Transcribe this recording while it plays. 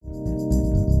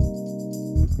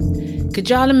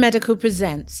Kajala Medical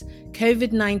presents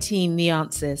COVID-19 The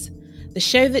Answers, the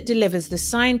show that delivers the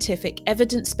scientific,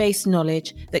 evidence-based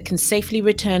knowledge that can safely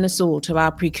return us all to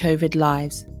our pre-COVID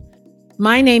lives.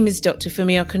 My name is Dr.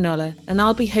 Fumi Okunola, and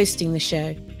I'll be hosting the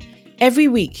show. Every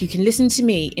week, you can listen to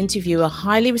me interview a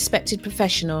highly respected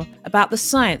professional about the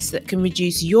science that can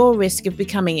reduce your risk of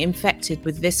becoming infected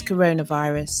with this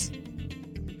coronavirus.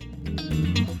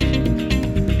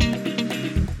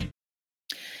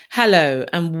 Hello,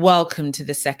 and welcome to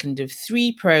the second of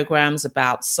 3 programs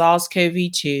about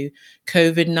SARS-CoV-2,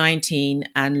 COVID-19,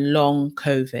 and long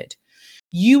COVID.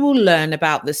 You will learn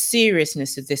about the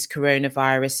seriousness of this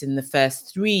coronavirus in the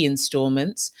first 3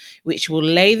 installments, which will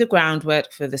lay the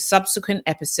groundwork for the subsequent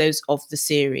episodes of the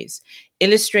series,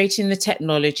 illustrating the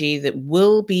technology that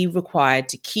will be required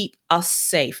to keep us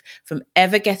safe from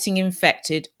ever getting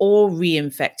infected or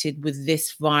reinfected with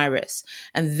this virus,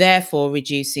 and therefore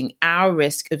reducing our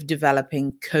risk of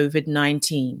developing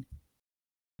COVID-19.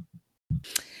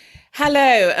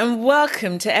 Hello, and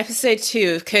welcome to episode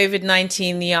 2 of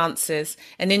COVID-19 The Answers,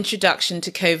 an introduction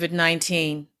to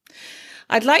COVID-19.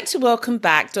 I'd like to welcome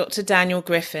back Dr. Daniel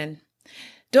Griffin.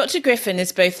 Dr. Griffin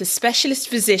is both a specialist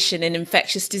physician in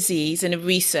infectious disease and a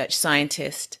research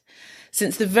scientist.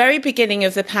 Since the very beginning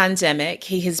of the pandemic,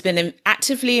 he has been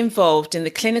actively involved in the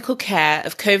clinical care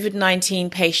of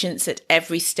COVID-19 patients at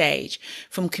every stage,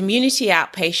 from community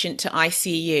outpatient to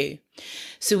ICU.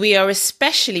 So we are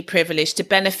especially privileged to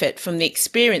benefit from the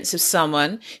experience of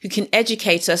someone who can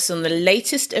educate us on the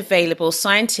latest available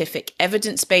scientific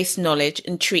evidence-based knowledge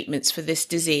and treatments for this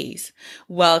disease.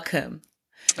 Welcome.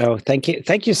 Oh, thank you.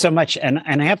 Thank you so much. And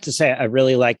I have to say, I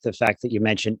really like the fact that you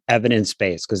mentioned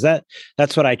evidence-based, because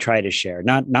that's what I try to share.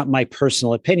 Not my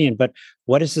personal opinion, but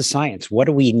what is the science? What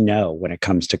do we know when it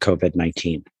comes to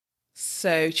COVID-19?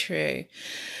 So true.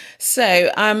 So,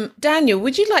 Daniel,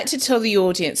 would you like to tell the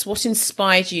audience what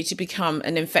inspired you to become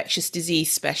an infectious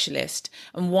disease specialist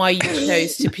and why you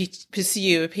chose to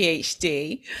pursue a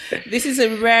PhD? This is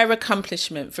a rare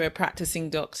accomplishment for a practicing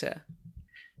doctor.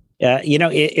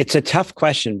 It's a tough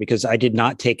question because I did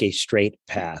not take a straight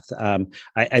path.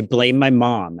 I blame my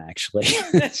mom, actually.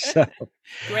 So,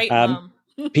 great mom.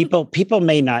 People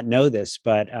may not know this,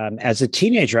 but as a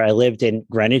teenager, I lived in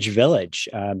Greenwich Village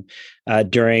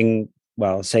during,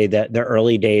 say the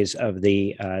early days of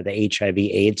the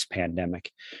HIV/AIDS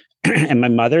pandemic. And my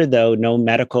mother, though no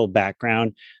medical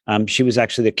background, she was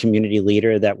actually the community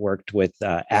leader that worked with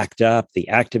ACT UP, the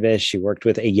activists. She worked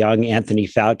with a young Anthony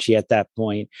Fauci at that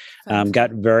point,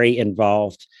 got very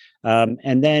involved.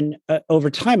 And then over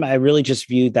time, I really just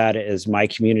viewed that as my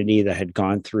community that had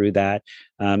gone through that.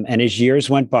 And as years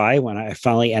went by, when I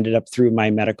finally ended up through my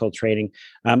medical training,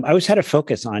 I always had a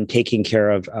focus on taking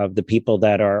care of the people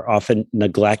that are often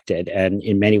neglected. And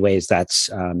in many ways,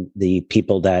 that's the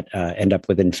people that end up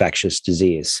with infectious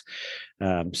disease.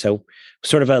 So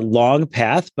sort of a long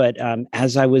path, but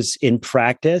as I was in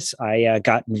practice, I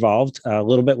got involved a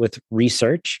little bit with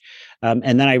research.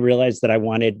 And then I realized that I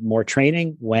wanted more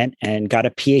training, went and got a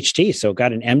PhD. So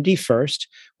got an MD first,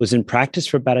 was in practice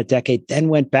for about a decade, then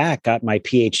went back, got my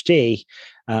PhD,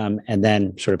 and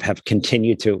then sort of have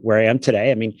continued to where I am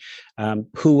today. I mean,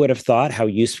 who would have thought how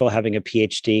useful having a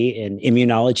PhD in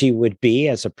immunology would be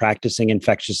as a practicing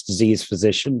infectious disease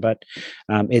physician? But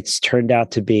it's turned out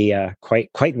to be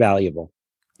quite valuable.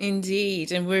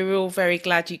 Indeed. And we're all very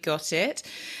glad you got it.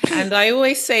 And I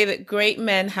always say that great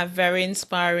men have very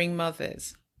inspiring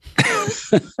mothers.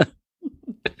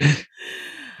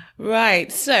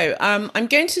 Right. So I'm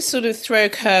going to sort of throw a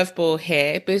curveball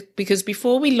here because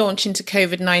before we launch into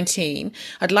COVID-19,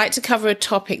 I'd like to cover a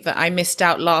topic that I missed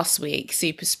out last week,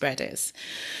 super spreaders.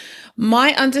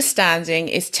 My understanding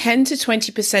is 10 to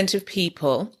 20% of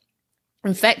people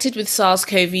infected with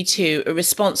SARS-CoV-2 are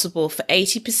responsible for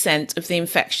 80% of the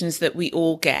infections that we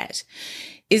all get.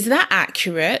 Is that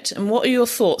accurate? And what are your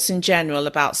thoughts in general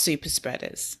about super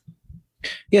spreaders?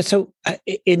 Yeah, so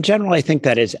in general, I think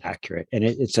that is accurate. And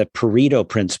it's a Pareto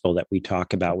principle that we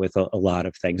talk about with a lot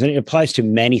of things. And it applies to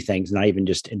many things, not even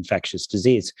just infectious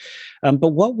disease. But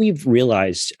what we've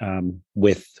realized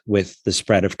with the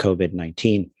spread of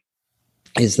COVID-19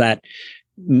 is that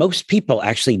most people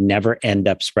actually never end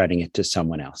up spreading it to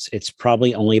someone else. It's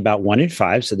probably only about 1 in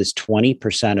 5. So there's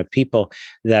 20% of people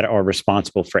that are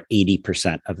responsible for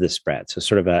 80% of the spread. So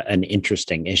sort of an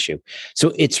interesting issue.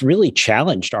 So it's really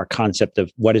challenged our concept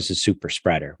of what is a super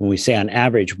spreader. When we say on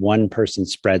average, one person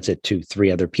spreads it to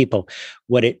 3 other people,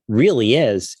 what it really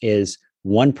is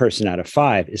one person out of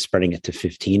five is spreading it to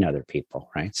 15 other people,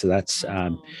 right? So that's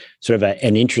sort of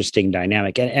an interesting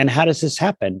dynamic. And how does this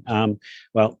happen?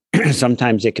 Well,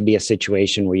 sometimes it could be a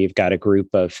situation where you've got a group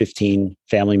of 15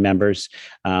 family members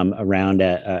around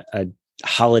a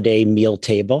holiday meal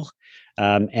table.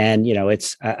 And,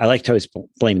 I like to always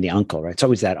blame the uncle, right? It's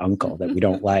always that uncle that we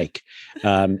don't like.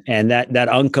 And that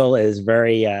uncle is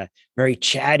very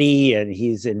chatty, and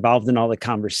he's involved in all the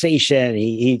conversation.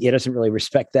 He doesn't really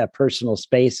respect that personal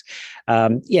space,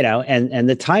 and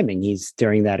the timing. He's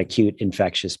during that acute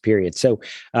infectious period. So,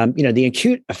 the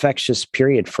acute infectious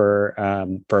period for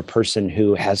a person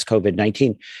who has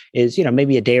COVID-19 is,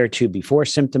 maybe a day or two before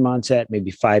symptom onset,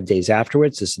 maybe 5 days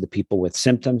afterwards. This is the people with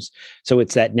symptoms. So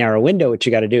it's that narrow window. What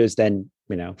you got to do is then,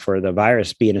 for the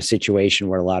virus, be in a situation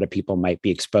where a lot of people might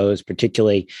be exposed,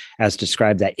 particularly as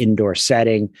described, that indoor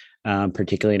setting,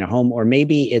 particularly in a home, or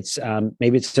maybe it's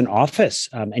an office,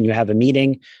 and you have a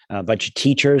meeting, a bunch of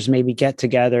teachers maybe get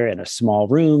together in a small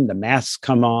room, the masks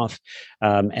come off,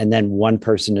 and then one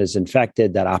person is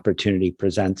infected. That opportunity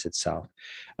presents itself.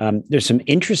 There's some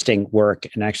interesting work,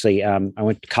 and actually, I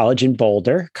went to college in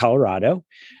Boulder, Colorado,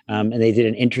 and they did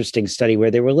an interesting study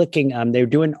where they were looking. They were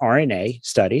doing RNA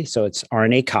study, so it's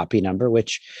RNA copy number,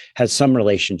 which has some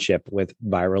relationship with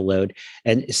viral load,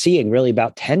 and seeing really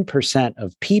about 10%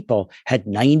 of people had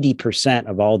 90%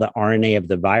 of all the RNA of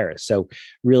the virus. So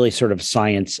really, sort of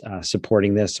science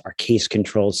supporting this, our case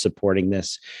controls supporting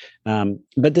this.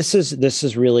 But this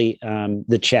is really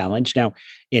the challenge. Now,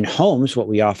 in homes, what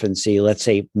we often see, let's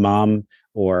say mom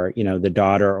or the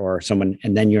daughter or someone,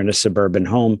 and then you're in a suburban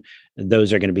home,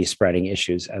 those are going to be spreading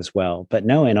issues as well. But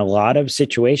no, in a lot of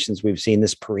situations, we've seen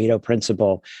this Pareto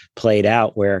principle played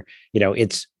out where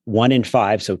it's 1 in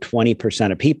 5, so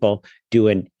 20% of people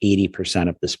doing 80%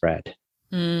 of the spread.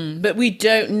 But we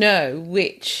don't know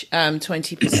which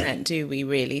 20%, do we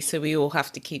really? So we all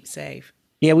have to keep safe.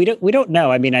 Yeah, we don't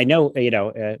know. I mean, I know,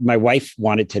 my wife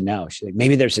wanted to know. She's like,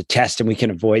 maybe there's a test and we can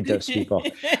avoid those people.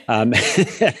 And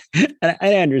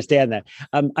I understand that.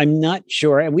 I'm not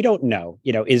sure. And we don't know,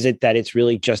 is it that it's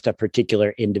really just a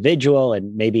particular individual?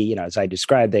 And maybe, as I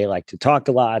described, they like to talk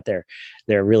a lot.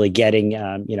 They're really getting,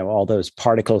 all those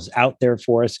particles out there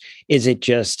for us. Is it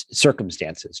just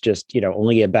circumstances? Just,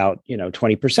 only about,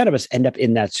 20% of us end up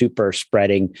in that super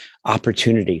spreading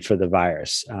opportunity for the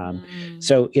virus.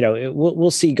 So,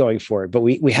 we'll see going forward, but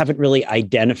we haven't really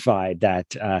identified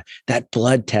that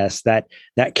blood test, that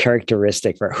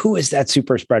characteristic for who is that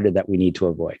super spreader that we need to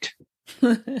avoid.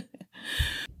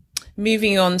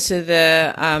 Moving on to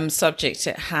the subject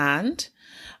at hand.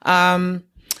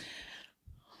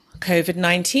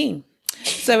 COVID-19.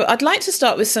 So I'd like to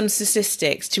start with some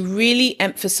statistics to really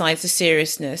emphasize the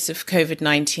seriousness of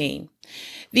COVID-19.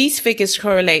 These figures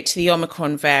correlate to the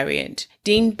Omicron variant,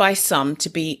 deemed by some to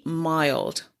be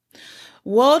mild.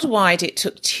 Worldwide, it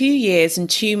took 2 years and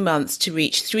 2 months to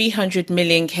reach 300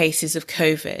 million cases of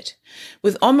COVID.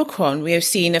 With Omicron, we have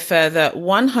seen a further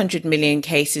 100 million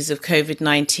cases of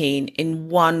COVID-19 in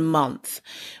 1 month,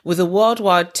 with a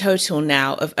worldwide total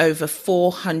now of over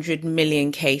 400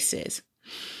 million cases.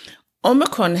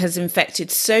 Omicron has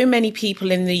infected so many people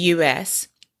in the US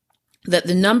that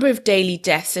the number of daily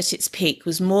deaths at its peak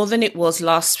was more than it was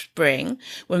last spring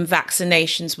when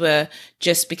vaccinations were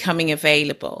just becoming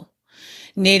available.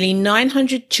 Nearly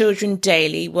 900 children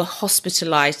daily were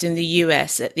hospitalized in the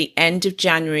US at the end of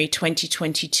January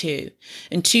 2022,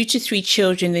 and 2 to 3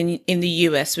 children in the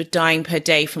US were dying per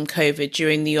day from COVID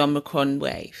during the Omicron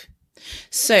wave.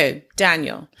 So,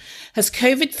 Daniel, has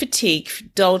COVID fatigue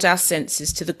dulled our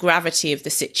senses to the gravity of the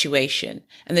situation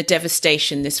and the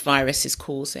devastation this virus is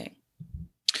causing?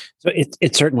 So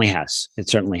it certainly has. It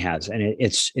certainly has, and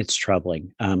it's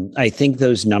troubling. I think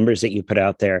those numbers that you put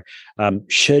out there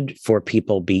should, for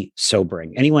people, be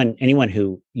sobering. Anyone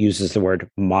who uses the word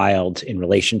mild in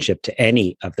relationship to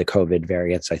any of the COVID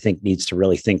variants, I think, needs to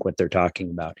really think what they're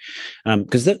talking about,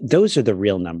 because those are the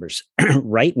real numbers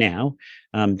right now.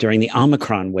 During the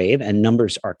Omicron wave, and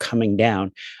numbers are coming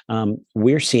down,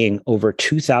 we're seeing over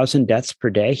 2,000 deaths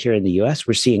per day here in the US.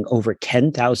 We're seeing over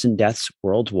 10,000 deaths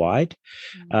worldwide.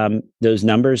 Those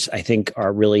numbers, I think,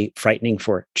 are really frightening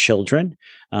for children.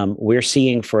 We're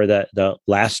seeing for the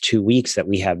last 2 weeks that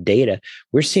we have data,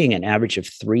 we're seeing an average of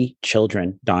 3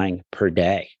 children dying per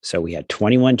day. So we had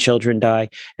 21 children die,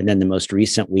 and then the most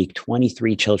recent week,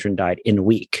 23 children died in a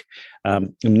week.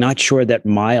 I'm not sure that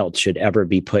mild should ever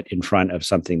be put in front of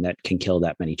something that can kill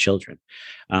that many children.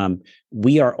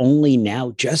 We are only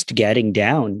now just getting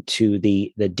down to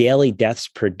the daily deaths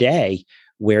per day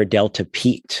where Delta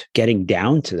peaked, getting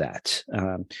down to that.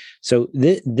 So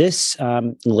this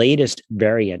latest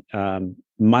variant,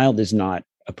 mild is not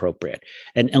appropriate.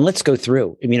 And let's go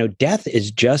through. Death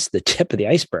is just the tip of the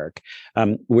iceberg.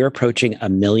 We're approaching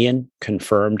 1 million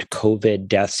confirmed COVID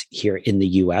deaths here in the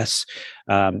US,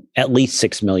 at least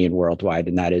 6 million worldwide,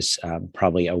 and that is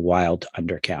probably a wild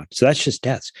undercount. So that's just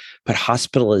deaths. But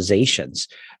hospitalizations,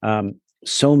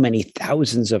 so many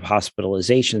thousands of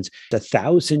hospitalizations,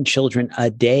 1,000 children a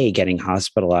day getting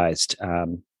hospitalized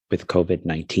with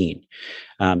COVID-19.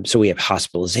 So we have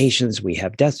hospitalizations, we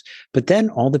have deaths, but then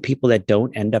all the people that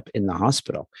don't end up in the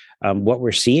hospital. What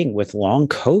we're seeing with long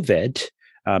COVID,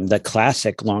 the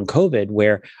classic long COVID,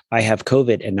 where I have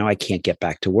COVID and now I can't get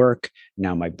back to work.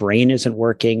 Now my brain isn't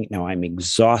working. Now I'm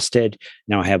exhausted.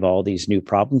 Now I have all these new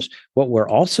problems. What we're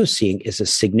also seeing is a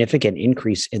significant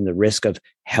increase in the risk of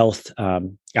health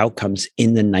outcomes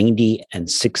in the 90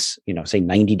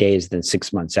 days, then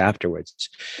 6 months afterwards.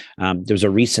 There's a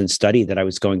recent study that I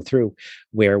was going through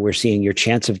where we're seeing your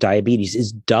chance of diabetes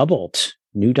is doubled.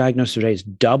 New diagnosis today is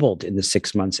doubled in the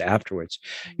 6 months afterwards.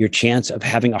 Your chance of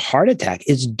having a heart attack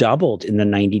is doubled in the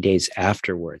 90 days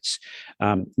afterwards.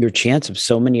 Your chance of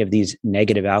so many of these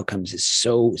negative outcomes is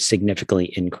so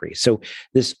significantly increased. So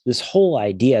this whole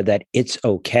idea that it's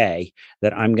okay,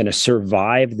 that I'm going to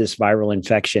survive this viral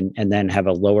infection and then have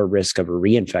a lower risk of a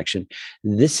reinfection,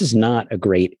 this is not a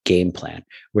great game plan.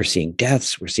 We're seeing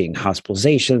deaths, we're seeing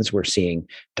hospitalizations, we're seeing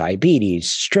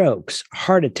diabetes, strokes,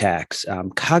 heart attacks,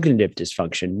 cognitive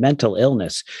dysfunction, mental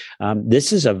illness.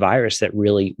 This is a virus that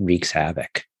really wreaks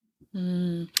havoc.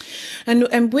 And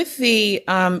with the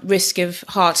risk of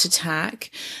heart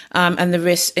attack and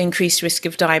the increased risk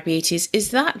of diabetes,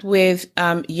 is that with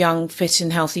young, fit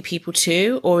and healthy people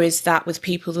too, or is that with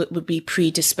people that would be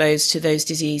predisposed to those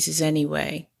diseases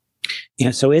anyway? Yeah,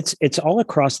 so it's all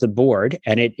across the board,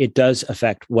 and it does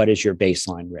affect what is your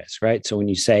baseline risk, right? So when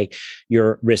you say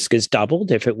your risk is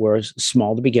doubled, if it was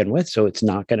small to begin with, so it's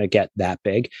not going to get that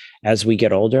big. As we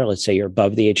get older, let's say you're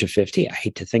above the age of 50, I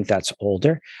hate to think that's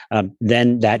older,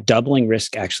 then that doubling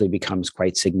risk actually becomes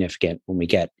quite significant when we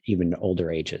get even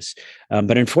older ages.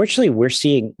 But unfortunately, we're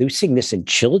seeing this in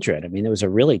children. I mean, there was a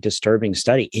really disturbing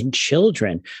study in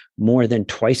children, more than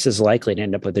twice as likely to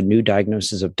end up with a new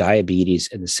diagnosis of diabetes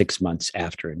in the 6 months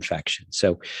after infection.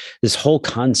 So this whole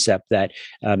concept that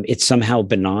it's somehow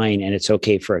benign and it's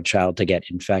okay for a child to get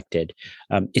infected,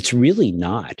 it's really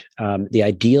not. The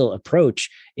ideal approach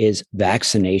is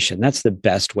vaccination. That's the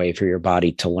best way for your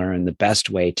body to learn, the best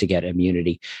way to get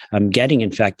immunity. Getting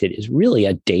infected is really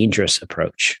a dangerous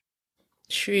approach.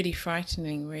 It's really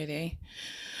frightening, really.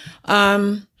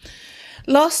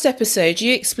 Last episode,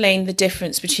 you explained the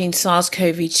difference between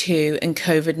SARS-CoV-2 and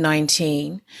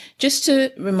COVID-19. Just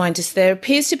to remind us, there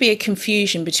appears to be a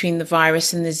confusion between the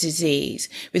virus and the disease,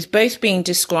 with both being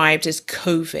described as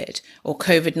COVID or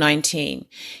COVID-19.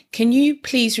 Can you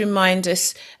please remind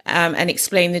us and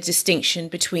explain the distinction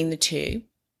between the two?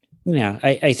 Yeah,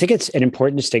 I think it's an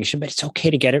important distinction, but it's okay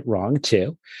to get it wrong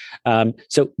too.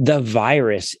 So the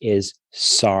virus is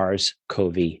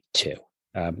SARS-CoV-2.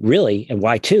 Really, and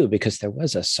why two? Because there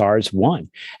was a SARS-1,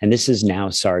 and this is now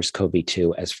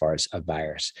SARS-CoV-2 as far as a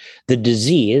virus. The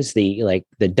disease, the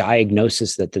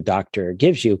diagnosis that the doctor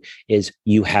gives you is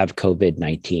you have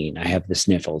COVID-19. I have the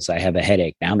sniffles. I have a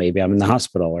headache. Now maybe I'm in the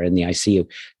hospital or in the ICU.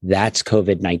 That's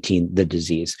COVID-19, the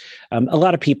disease. A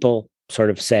lot of people sort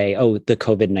of say, oh, the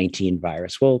COVID-19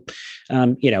 virus. Well,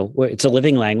 it's a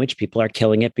living language. People are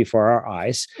killing it before our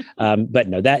eyes. But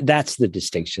no, that's the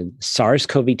distinction.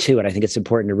 SARS-CoV-2, and I think it's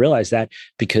important to realize that,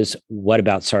 because what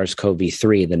about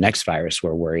SARS-CoV-3, the next virus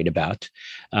we're worried about?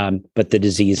 But the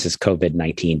disease is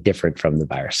COVID-19, different from the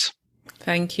virus.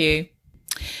 Thank you.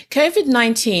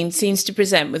 COVID-19 seems to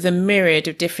present with a myriad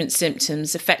of different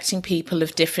symptoms affecting people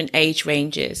of different age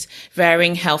ranges,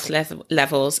 varying health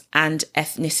levels and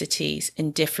ethnicities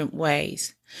in different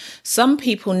ways. Some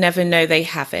people never know they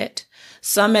have it.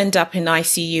 Some end up in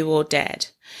ICU or dead.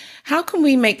 How can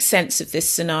we make sense of this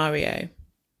scenario?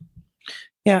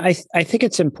 Yeah, I think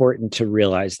it's important to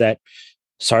realize that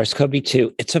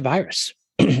SARS-CoV-2, it's a virus.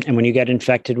 And when you get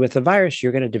infected with a virus,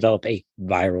 you're going to develop a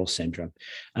viral syndrome.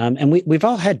 And we've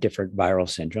all had different viral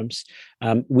syndromes.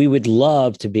 We would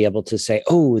love to be able to say,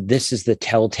 oh, this is the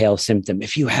telltale symptom.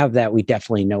 If you have that, we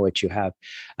definitely know what you have.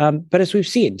 But as we've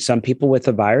seen, some people with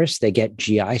the virus, they get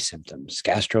GI symptoms,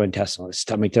 gastrointestinal, the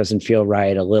stomach doesn't feel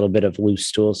right, a little bit of loose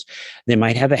stools. They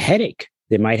might have a headache.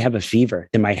 They might have a fever.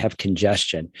 They might have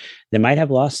congestion. They might have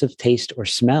loss of taste or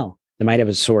smell. They might have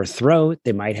a sore throat.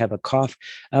 They might have a cough.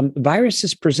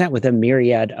 Viruses present with a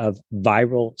myriad of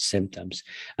viral symptoms.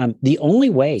 The only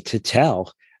way to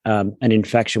tell an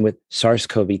infection with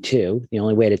SARS-CoV-2, the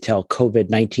only way to tell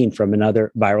COVID-19 from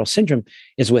another viral syndrome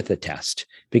is with a test.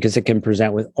 because it can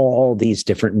present with all these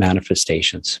different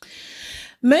manifestations.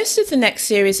 Most of the next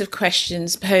series of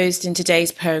questions posed in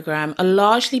today's programme are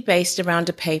largely based around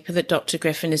a paper that Dr.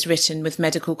 Griffin has written with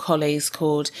medical colleagues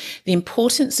called The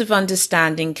Importance of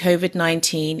Understanding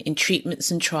COVID-19 in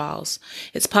Treatments and Trials.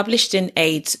 It's published in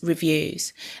AIDS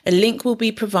Reviews. A link will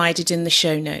be provided in the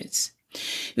show notes.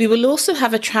 We will also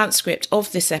have a transcript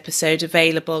of this episode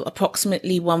available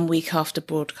approximately 1 week after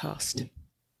broadcast.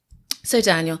 So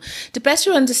Daniel, to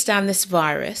better understand this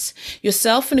virus,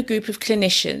 yourself and a group of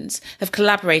clinicians have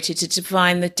collaborated to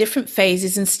define the different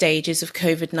phases and stages of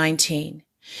COVID-19.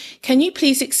 Can you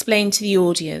please explain to the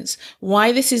audience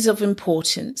why this is of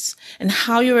importance and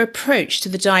how your approach to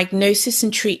the diagnosis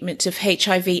and treatment of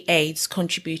HIV/AIDS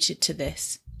contributed to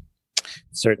this?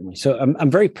 Certainly. So I'm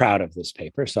very proud of this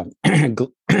paper. So I'm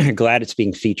glad it's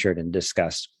being featured and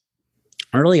discussed.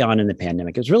 Early on in the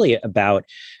pandemic, it was really about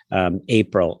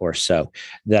April or so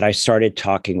that I started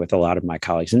talking with a lot of my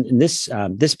colleagues. And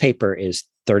this paper is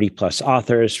 30 plus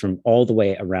authors from all the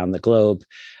way around the globe.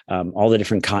 All the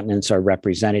different continents are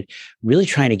represented, really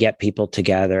trying to get people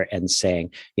together and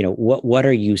saying, what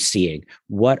are you seeing?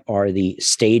 What are the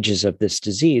stages of this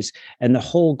disease? And the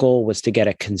whole goal was to get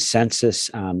a consensus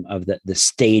of the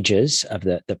stages of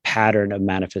the pattern of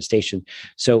manifestation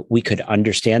so we could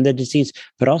understand the disease,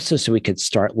 but also so we could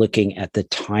start looking at the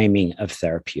timing of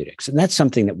therapeutics. And that's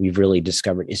something that we've really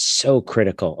discovered is so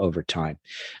critical over time.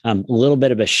 A little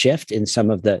bit of a shift in some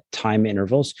of the time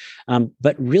intervals,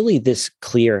 but really this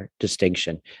clear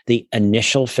distinction. The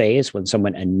initial phase, when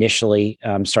someone initially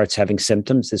starts having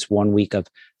symptoms, this 1 week of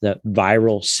the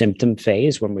viral symptom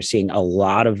phase, when we're seeing a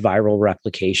lot of viral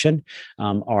replication,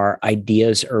 our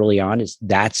ideas early on is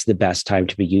that's the best time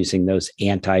to be using those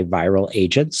antiviral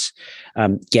agents.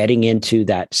 Getting into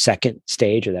that second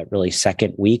stage or that really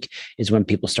second week is when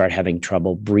people start having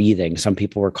trouble breathing. Some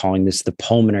people were calling this the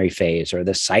pulmonary phase or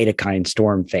the cytokine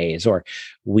storm phase, or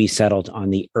we settled on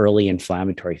the early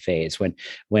inflammatory phase when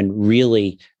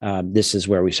really this is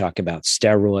where we talk about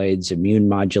steroids, immune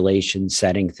modulation,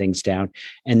 setting things down.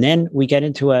 And then we get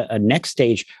into a next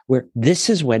stage where this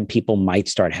is when people might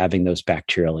start having those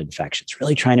bacterial infections,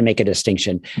 really trying to make a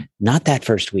distinction, not that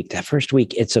first week. That first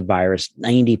week, it's a virus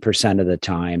 90% of the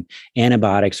time.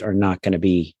 Antibiotics are not going to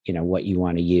be, what you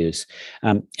want to use.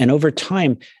 And over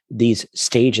time, these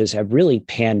stages have really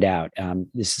panned out.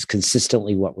 This is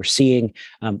consistently what we're seeing.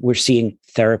 We're seeing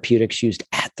therapeutics used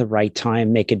at the right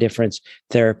time make a difference.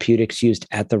 Therapeutics used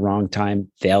at the wrong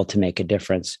time fail to make a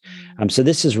difference. So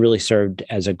this has really served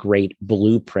as a great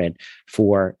blueprint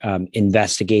for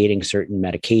investigating certain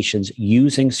medications,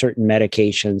 using certain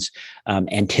medications,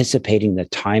 anticipating the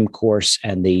time course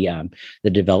and the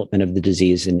development of the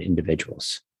disease in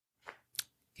individuals.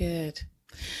 Good.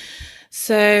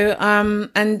 So,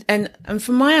 and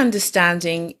from my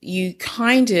understanding, you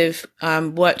kind of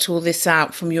worked all this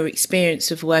out from your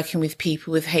experience of working with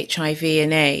people with HIV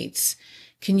and AIDS.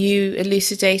 Can you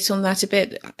elucidate on that a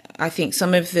bit? I think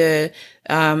some of there's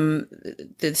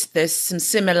some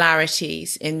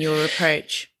similarities in your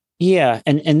approach. Yeah,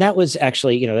 and that was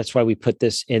actually, that's why we put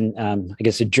this in, I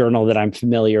guess, a journal that I'm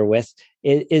familiar with.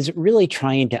 Is really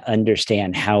trying to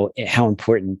understand how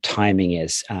important timing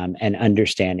is, and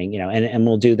understanding, and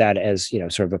we'll do that as,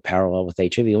 sort of a parallel with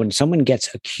HIV. When someone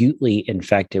gets acutely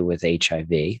infected with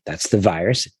HIV, that's the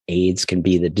virus. AIDS can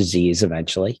be the disease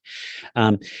eventually.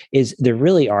 Is there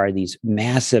really are these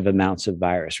massive amounts of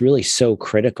virus, really so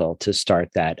critical to start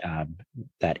that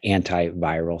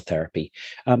antiviral therapy.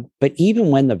 But even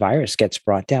when the virus gets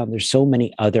brought down, there's so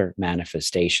many other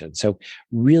manifestations. So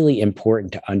really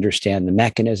important to understand the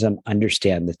mechanism,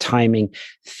 understand the timing,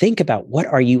 think about what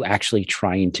are you actually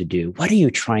trying to do? What are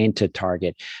you trying to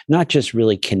target? Not just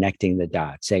really connecting the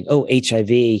dots, saying, oh, HIV,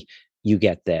 you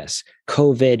get this.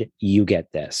 COVID, you get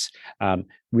this.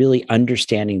 Really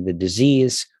understanding the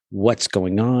disease, what's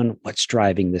going on, what's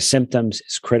driving the symptoms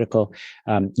is critical.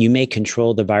 You may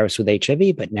control the virus with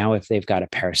HIV, but now if they've got a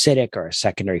parasitic or a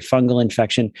secondary fungal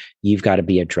infection, you've got to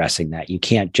be addressing that. You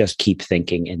can't just keep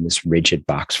thinking in this rigid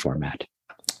box format.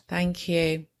 Thank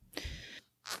you.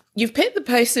 You've picked the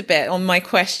post a bit on my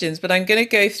questions, but I'm going to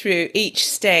go through each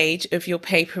stage of your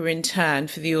paper in turn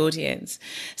for the audience.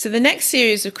 So the next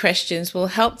series of questions will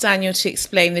help Daniel to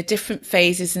explain the different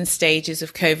phases and stages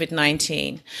of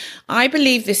COVID-19. I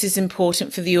believe this is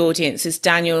important for the audience, as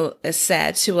Daniel has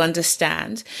said, to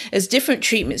understand, as different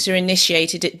treatments are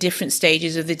initiated at different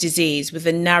stages of the disease with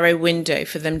a narrow window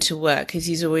for them to work, as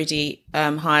he's already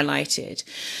highlighted.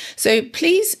 So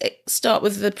please start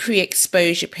with the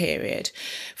pre-exposure period.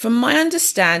 From my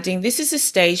understanding, this is a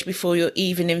stage before you're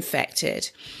even infected.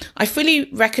 I fully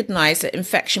recognise that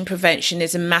infection prevention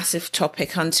is a massive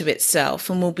topic unto itself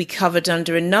and will be covered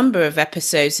under a number of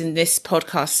episodes in this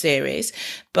podcast series,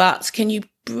 but can you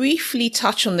briefly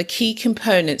touch on the key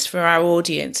components for our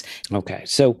audience? Okay,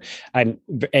 so I'm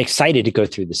excited to go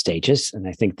through the stages, and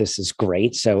I think this is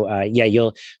great. So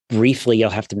you'll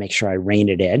have to make sure I rein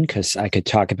it in because I could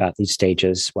talk about these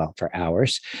stages, well, for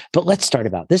hours. But let's start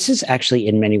about this is actually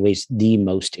in many ways the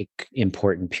most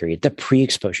important period, the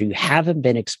pre-exposure. You haven't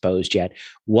been exposed yet.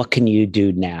 What can you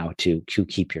do now to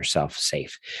keep yourself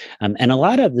safe? And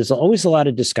there's always a lot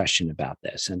of discussion about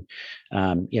this.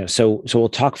 And so we'll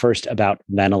talk first about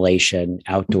ventilation,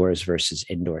 outdoors versus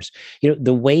indoors.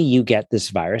 The way you get this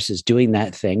virus is doing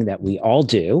that thing that we all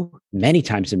do many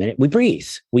times a minute. We breathe,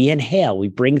 we inhale, we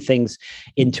bring things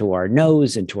into our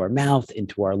nose, into our mouth,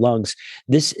 into our lungs.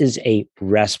 This is a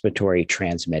respiratory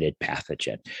transmitted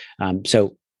pathogen.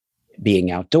 So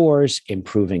being outdoors,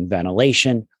 improving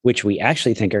ventilation, which we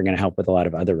actually think are going to help with a lot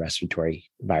of other respiratory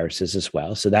viruses as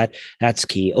well. So that's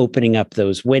key. Opening up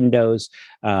those windows,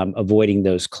 avoiding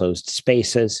those closed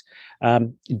spaces.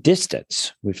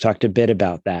 Distance, we've talked a bit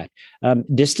about that.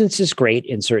 Distance is great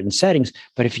in certain settings,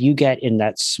 but if you get in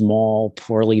that small,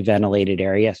 poorly ventilated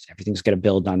area, everything's going to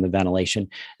build on the ventilation,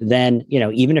 then,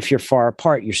 even if you're far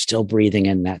apart, you're still breathing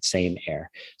in that same air.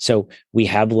 So we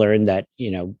have learned that,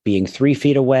 being 3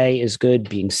 feet away is good.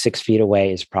 Being 6 feet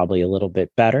away is probably a little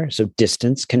bit better. So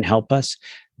distance can help us.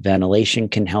 Ventilation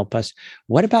can help us.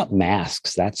 What about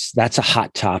masks? That's a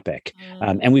hot topic.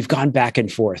 And we've gone back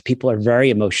and forth. People are very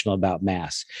emotional about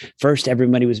masks. First,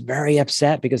 everybody was very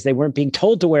upset because they weren't being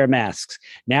told to wear masks.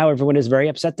 Now everyone is very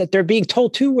upset that they're being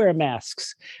told to wear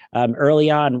masks. Early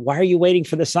on, why are you waiting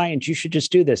for the science? You should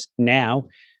just do this. Now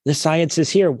the science is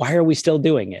here. Why are we still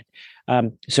doing it?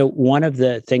 So one of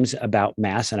the things about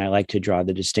masks, and I like to draw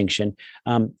the distinction,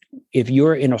 if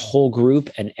you're in a whole group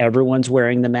and everyone's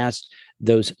wearing the mask,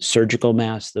 those surgical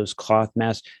masks, those cloth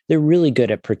masks, they're really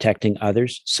good at protecting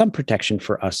others, some protection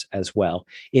for us as well.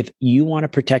 If you want to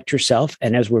protect yourself,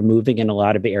 and as we're moving in a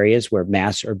lot of areas where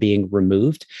masks are being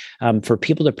removed, for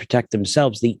people to protect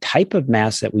themselves, the type of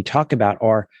masks that we talk about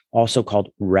are also called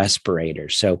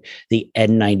respirators. So the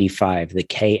N95, the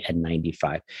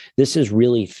KN95, this is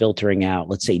really filtering out,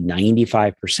 let's say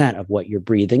 95% of what you're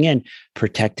breathing in,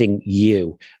 protecting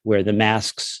you, where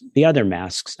the other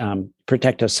masks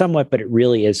protect us somewhat, but it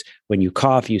really is when you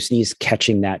cough, you sneeze,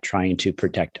 catching that, trying to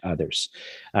protect others.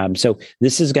 So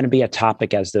this is going to be a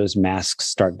topic as those masks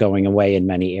start going away in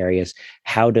many areas.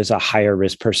 How does a higher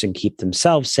risk person keep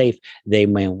themselves safe? They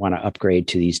may want to upgrade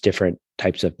to these different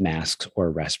types of masks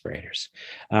or respirators.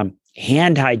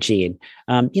 Hand hygiene.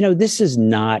 This is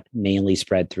not mainly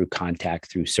spread through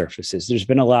contact, through surfaces. There's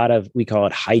been a lot of, we call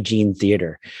it hygiene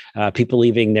theater. People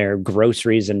leaving their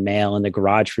groceries and mail in the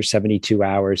garage for 72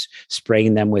 hours,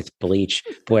 spraying them with bleach.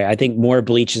 Boy, I think more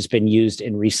bleach has been used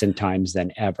in recent times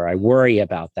than ever. I worry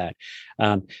about that.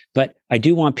 But I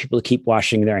do want people to keep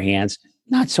washing their hands.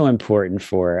 Not so important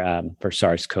for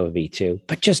SARS-CoV-2,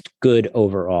 but just good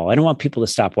overall. I don't want people to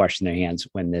stop washing their hands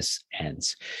when this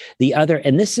ends.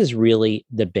 And this is really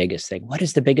the biggest thing. What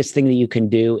is the biggest thing that you can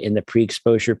do in the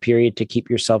pre-exposure period to keep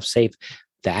yourself safe?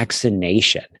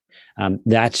 Vaccination.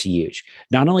 That's huge.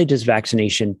 Not only does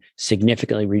vaccination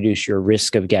significantly reduce your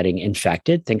risk of getting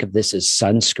infected, think of this as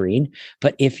sunscreen,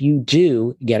 but if you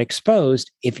do get exposed,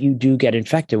 if you do get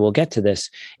infected, we'll get to this,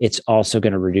 it's also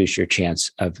going to reduce your chance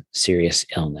of serious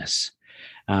illness.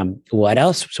 What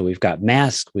else? So we've got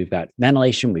masks, we've got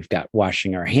ventilation, we've got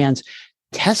washing our hands.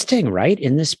 Testing, right,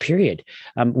 in this period.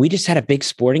 We just had a big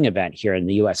sporting event here in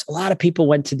the US. A lot of people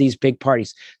went to these big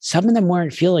parties. Some of them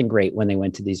weren't feeling great when they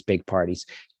went to these big parties.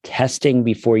 Testing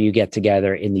before you get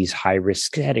together in these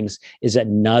high-risk settings is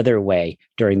another way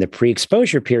during the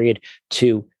pre-exposure period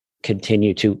to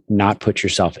continue to not put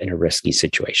yourself in a risky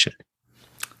situation.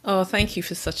 Oh, thank you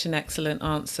for such an excellent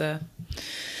answer.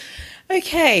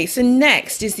 Okay, so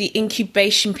next is the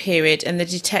incubation period and the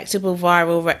detectable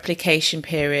viral replication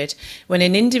period, when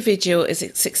an individual is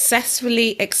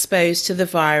successfully exposed to the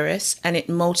virus and it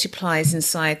multiplies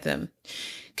inside them.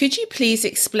 Could you please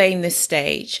explain this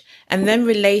stage and then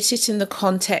relate it in the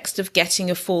context of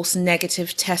getting a false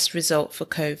negative test result for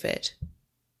COVID?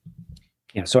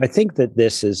 Yeah, so I think that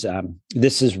this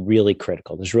is really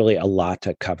critical. There's really a lot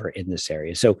to cover in this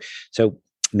area. So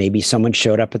maybe someone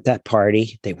showed up at that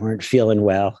party. They weren't feeling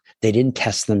well. They didn't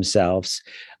test themselves.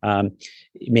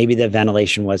 maybe the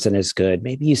ventilation wasn't as good.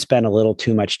 Maybe you spent a little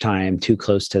too much time too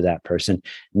close to that person.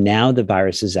 Now the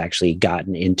virus has actually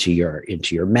gotten into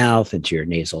your mouth, into your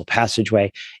nasal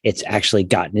passageway. It's actually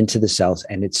gotten into the cells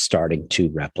and it's starting to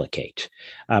replicate.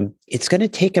 It's going to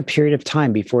take a period of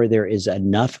time before there is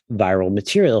enough viral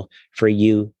material for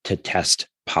you to test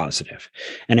positive.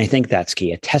 And I think that's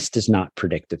key. A test does not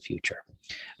predict the future.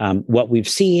 What we've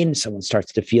seen, someone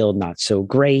starts to feel not so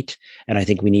great. And I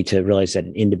think we need to realize at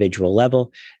an individual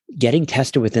level, getting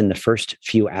tested within the first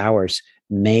few hours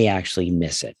may actually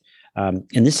miss it. And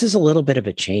this is a little bit of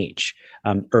a change.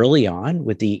 Early on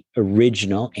with the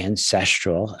original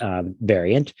ancestral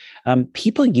variant,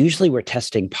 people usually were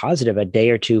testing positive a day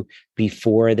or two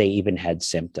before they even had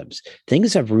symptoms.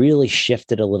 Things have really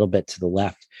shifted a little bit to the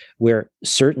left. We're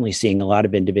certainly seeing a lot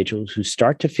of individuals who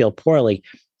start to feel poorly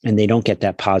and they don't get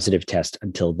that positive test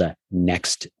until the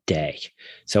next day.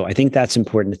 So I think that's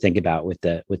important to think about with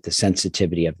the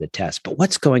sensitivity of the test. But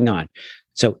what's going on?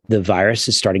 So the virus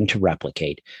is starting to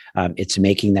replicate. It's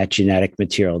making that genetic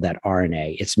material, that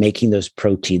RNA. It's making those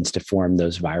proteins to form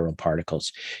those viral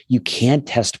particles. You can't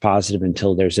test positive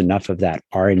until there's enough of that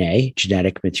RNA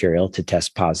genetic material to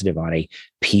test positive on a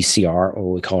PCR, or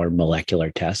what we call our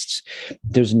molecular tests.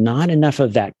 There's not enough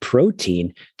of that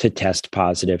protein to test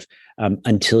positive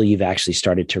until you've actually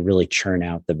started to really churn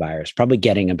out the virus, probably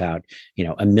getting about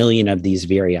 1 million of these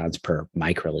virions per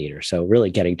microliter. So really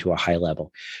getting to a high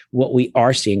level. What we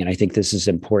are seeing, and I think this is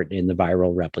important in the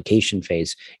viral replication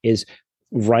phase, is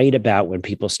right about when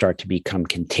people start to become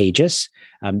contagious,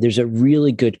 there's a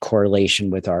really good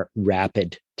correlation with our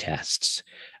rapid tests.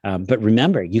 But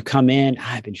remember, you come in,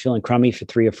 I've been feeling crummy for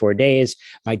 3 or 4 days.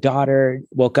 My daughter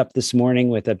woke up this morning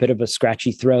with a bit of a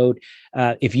scratchy throat.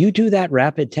 If you do that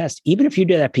rapid test, even if you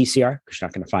do that PCR, because you're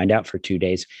not going to find out for 2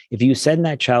 days, if you send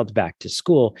that child back to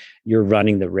school, you're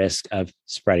running the risk of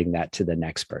spreading that to the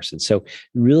next person. So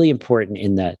really important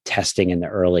in the testing in the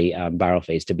early viral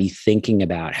phase to be thinking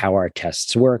about how our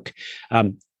tests work.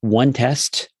 One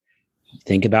test,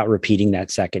 think about repeating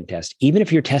that second test. Even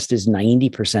if your test is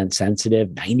 90% sensitive,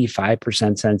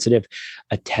 95% sensitive,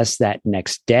 a test that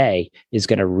next day is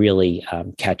going to really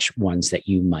catch ones that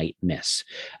you might miss.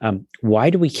 Why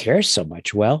do we care so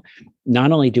much? Well,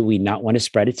 not only do we not want to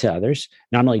spread it to others,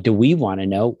 not only do we want to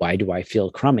know, why do I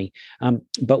feel crummy,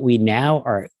 but we now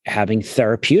are having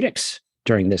therapeutics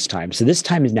during this time. So this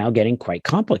time is now getting quite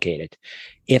complicated.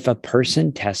 If a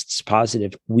person tests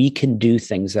positive, we can do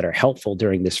things that are helpful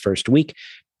during this first week.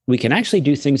 We can actually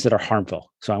do things that are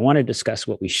harmful. So I want to discuss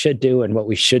what we should do and what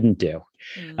we shouldn't do.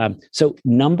 So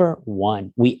number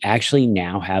one, we actually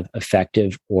now have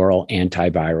effective oral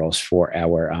antivirals for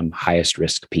our highest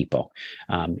risk people.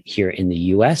 Here in the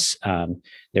US,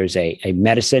 there's a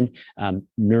medicine,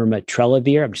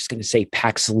 nirmatrelvir. I'm just going to say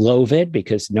Paxlovid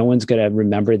because no one's going to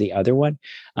remember the other one.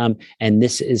 And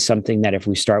this is something that if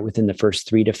we start within the first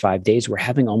 3 to 5 days, we're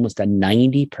having almost a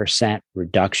 90%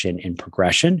 reduction in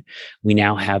progression. We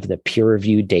now have the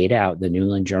peer-reviewed data out in the New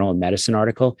England Journal of Medicine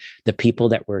article. The people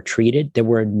that were treated, there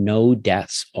were no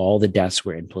deaths. All the deaths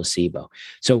were in placebo.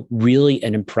 So really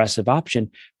an impressive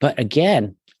option. But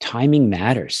again, timing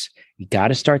matters. You got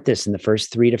to start this in the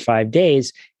first 3 to 5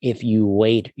 days. If you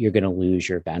wait, you're going to lose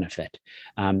your benefit.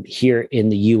 Here in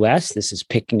the US, this is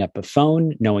picking up a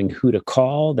phone, knowing who to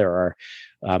call. There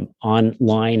are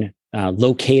online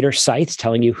locator sites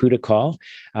telling you who to call.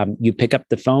 You pick up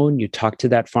the phone, you talk to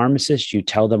that pharmacist, you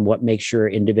tell them what makes your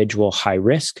individual high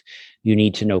risk. You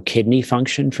need to know kidney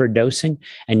function for dosing,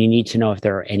 and you need to know if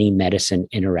there are any medicine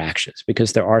interactions,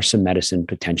 because there are some medicine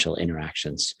potential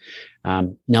interactions.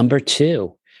 Number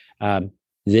two,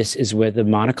 this is with the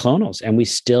monoclonals, and we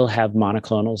still have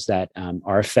monoclonals that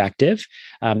are effective,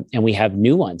 and we have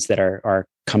new ones that are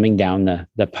coming down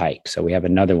the pike. So we have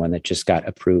another one that just got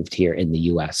approved here in the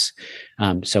US.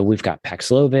 So we've got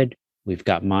Paxlovid, we've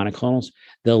got monoclonals.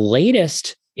 The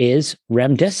latest is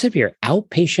remdesivir,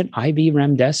 outpatient IV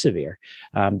remdesivir,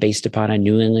 based upon a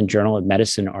New England Journal of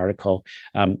Medicine article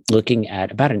looking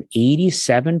at about an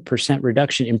 87%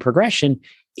 reduction in progression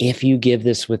if you give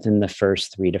this within the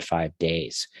first 3 to 5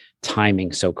 days.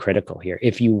 Timing so critical here.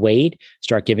 If you wait,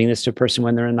 start giving this to a person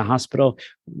when they're in the hospital,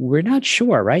 we're not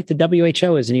sure, right? The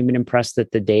WHO isn't even impressed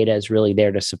that the data is really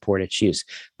there to support its use.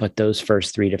 But those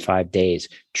first 3 to 5 days,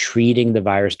 treating the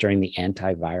virus during the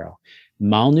antiviral.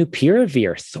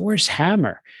 Molnupiravir, Thor's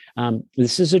hammer.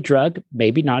 This is a drug,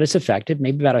 maybe not as effective,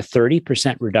 maybe about a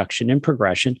 30% reduction in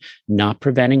progression, not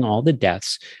preventing all the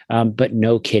deaths, but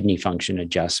no kidney function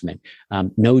adjustment,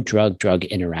 no drug-drug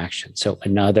interaction. So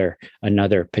another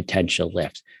potential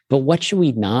lift. But what should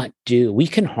we not do? We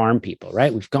can harm people,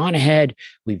 right? We've gone ahead,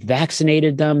 we've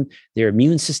vaccinated them, their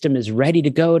immune system is ready to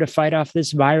go to fight off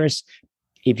this virus.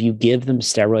 If you give them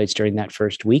steroids during that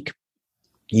first week,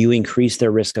 you increase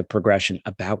their risk of progression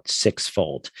about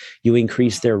 6-fold. You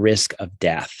increase their risk of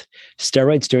death.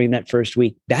 Steroids during that first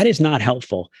week, that is not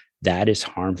helpful. That is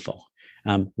harmful.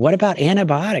 What about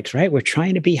antibiotics, right? We're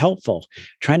trying to be helpful,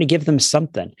 trying to give them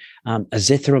something.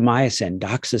 Azithromycin,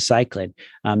 doxycycline,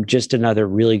 just another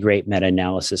really great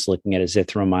meta-analysis looking at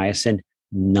azithromycin,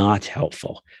 not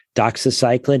helpful.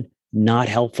 Doxycycline, not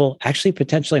helpful, actually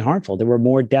potentially harmful. There were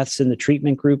more deaths in the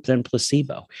treatment group than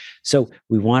placebo. So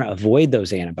we want to avoid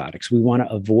those antibiotics. We want to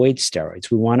avoid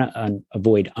steroids. We want to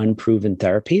avoid unproven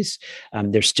therapies.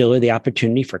 There's still the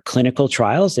opportunity for clinical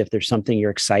trials if there's something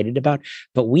you're excited about,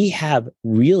 but we have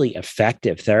really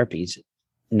effective therapies.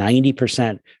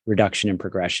 90% reduction in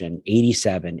progression,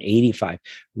 87, 85,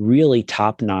 really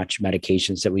top-notch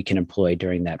medications that we can employ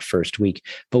during that first week.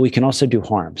 But we can also do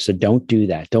harm. So don't do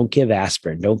that. Don't give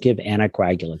aspirin. Don't give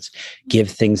anticoagulants. Give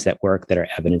things that work that are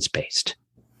evidence-based.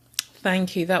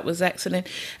 Thank you. That was excellent.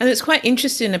 And it's quite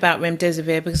interesting about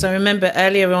remdesivir because I remember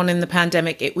earlier on in the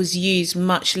pandemic, it was used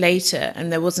much later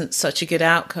and there wasn't such a good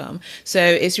outcome. So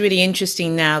it's really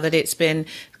interesting now that it's been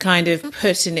kind of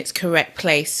put in its correct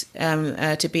place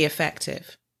to be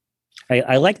effective.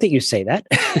 I like that you say that.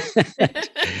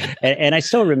 and I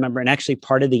still remember, and actually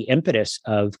part of the impetus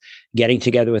of getting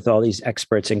together with all these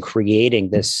experts and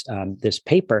creating this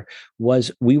paper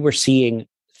was we were seeing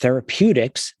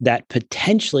therapeutics that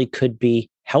potentially could be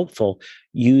helpful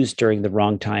used during the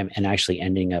wrong time and actually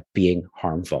ending up being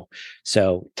harmful.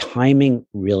 So timing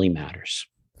really matters.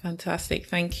 Fantastic.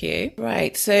 Thank you.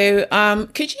 Right. So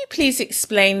could you please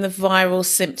explain the viral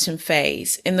symptom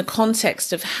phase in the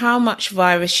context of how much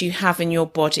virus you have in your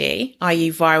body, i.e.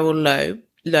 viral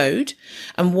load,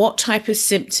 and what type of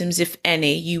symptoms, if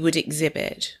any, you would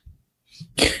exhibit?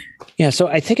 Yeah, so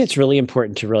I think it's really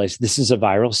important to realize this is a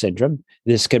viral syndrome.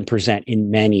 This can present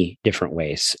in many different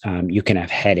ways. You can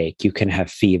have headache, you can have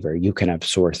fever, you can have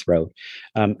sore throat.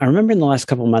 I remember in the last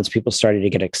couple of months, people started to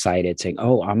get excited saying,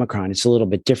 oh, Omicron, it's a little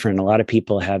bit different. A lot of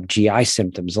people have GI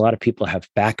symptoms. A lot of people have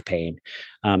back pain.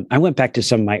 I went back to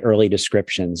some of my early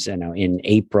descriptions, in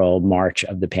April, March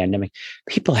of the pandemic.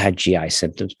 People had GI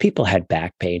symptoms. People had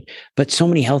back pain, but so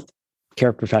many health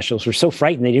care professionals were so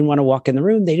frightened. They didn't want to walk in the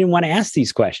room. They didn't want to ask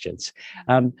these questions.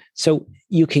 So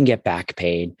you can get back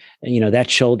pain. That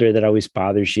shoulder that always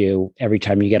bothers you every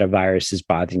time you get a virus is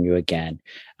bothering you again.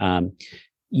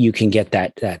 You can get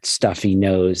that stuffy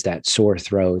nose, that sore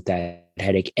throat, that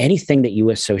headache. Anything that you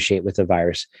associate with a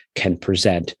virus can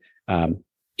present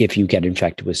if you get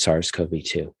infected with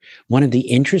SARS-CoV-2. One of the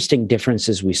interesting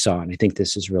differences we saw, and I think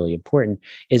this is really important,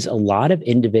 is a lot of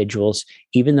individuals,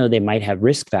 even though they might have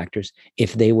risk factors,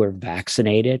 if they were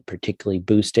vaccinated, particularly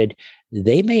boosted,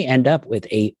 they may end up with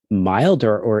a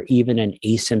milder or even an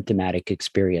asymptomatic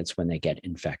experience when they get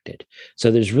infected.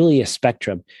 So there's really a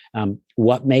spectrum.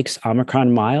 What makes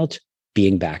Omicron mild?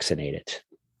 Being vaccinated.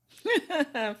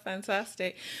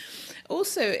 Fantastic.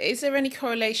 Also, is there any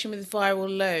correlation with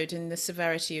viral load in the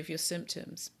severity of your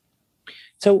symptoms?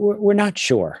 So we're not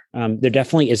sure. There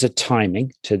definitely is a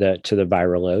timing to the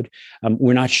viral load.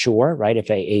 We're not sure, right,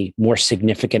 if a more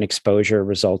significant exposure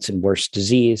results in worse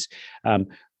disease.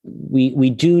 We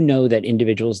do know that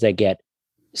individuals that get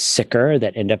sicker,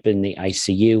 that end up in the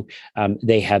ICU,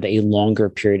 they have a longer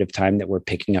period of time that we're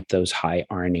picking up those high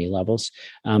RNA levels.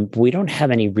 But we don't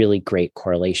have any really great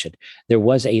correlation. There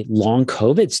was a long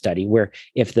COVID study where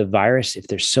if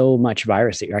there's so much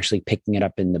virus that you're actually picking it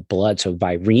up in the blood, so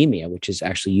viremia, which is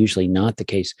actually usually not the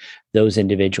case, those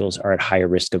individuals are at higher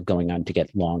risk of going on to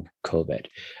get long COVID.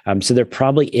 So there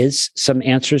probably is some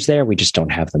answers there. We just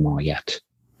don't have them all yet.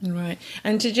 Right.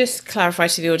 And to just clarify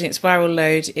to the audience, viral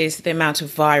load is the amount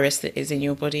of virus that is in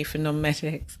your body for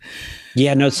non-medics.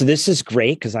 Yeah, no, so this is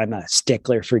great because I'm a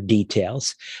stickler for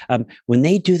details. When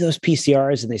they do those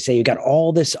PCRs and they say you got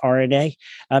all this RNA,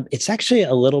 it's actually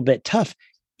a little bit tough.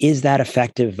 Is that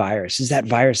effective virus? Is that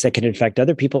virus that can infect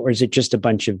other people, or is it just a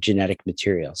bunch of genetic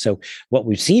material? So what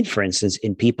we've seen, for instance,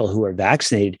 in people who are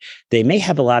vaccinated, they may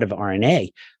have a lot of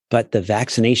RNA, but the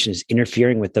vaccination is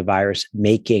interfering with the virus,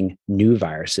 making new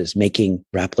viruses, making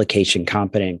replication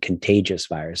competent, contagious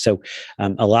virus. So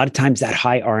a lot of times that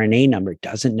high RNA number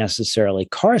doesn't necessarily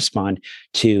correspond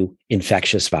to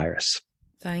infectious virus.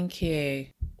 Thank you.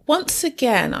 Once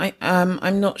again,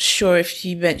 I'm not sure if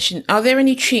you mentioned, are there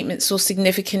any treatments or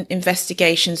significant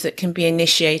investigations that can be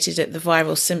initiated at the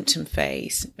viral symptom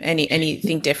phase?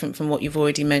 Anything different from what you've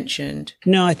already mentioned?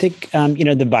 No, I think,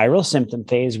 the viral symptom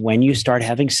phase, when you start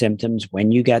having symptoms,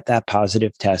 when you get that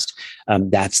positive test,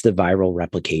 that's the viral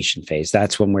replication phase.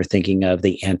 That's when we're thinking of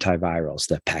the antivirals,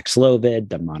 the Paxlovid,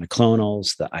 the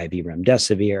monoclonals, the IV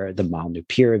remdesivir, the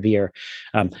molnupiravir,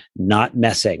 not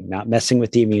messing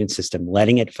with the immune system,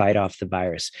 letting it fight off the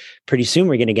virus. Pretty soon,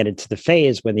 we're going to get into the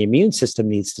phase when the immune system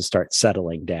needs to start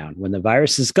settling down. When the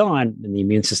virus is gone, and the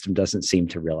immune system doesn't seem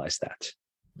to realize that.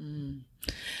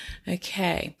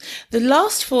 Okay. The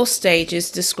last four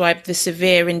stages describe the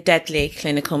severe and deadly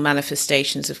clinical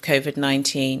manifestations of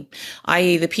COVID-19,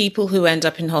 i.e. the people who end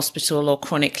up in hospital or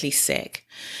chronically sick.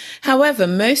 However,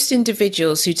 most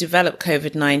individuals who develop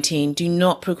COVID-19 do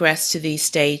not progress to these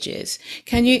stages.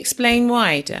 Can you explain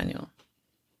why, Daniel?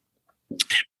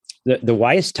 The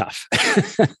why is tough.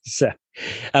 So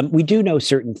we do know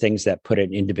certain things that put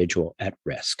an individual at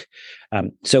risk.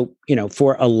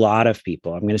 For a lot of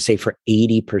people, I'm going to say for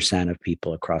 80% of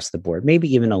people across the board,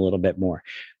 maybe even a little bit more,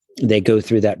 they go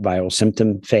through that viral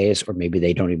symptom phase, or maybe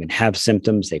they don't even have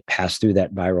symptoms. They pass through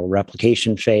that viral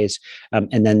replication phase,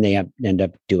 and then they end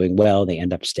up doing well. They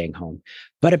end up staying home.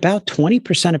 But about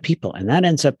 20% of people, and that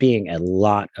ends up being a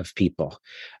lot of people,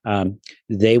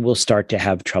 they will start to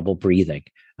have trouble breathing.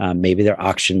 Maybe their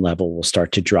oxygen level will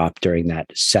start to drop during that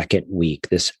second week,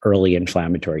 this early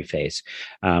inflammatory phase.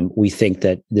 We think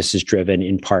that this is driven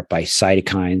in part by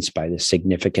cytokines, by the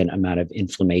significant amount of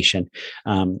inflammation.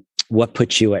 What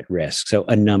puts you at risk? So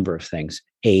a number of things.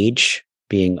 Age,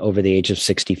 being over the age of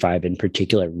 65 in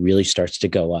particular, really starts to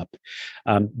go up.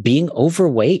 Being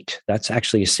overweight, that's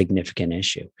actually a significant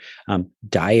issue.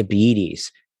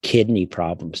 Diabetes, kidney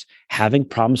problems, having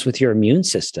problems with your immune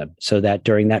system so that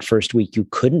during that first week, you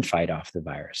couldn't fight off the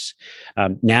virus.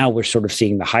 Now we're sort of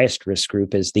seeing the highest risk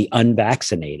group is the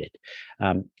unvaccinated.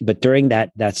 But during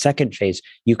that second phase,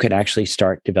 you could actually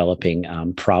start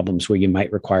developing problems where you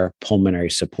might require pulmonary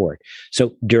support.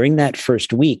 So during that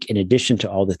first week, in addition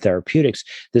to all the therapeutics,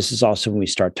 this is also when we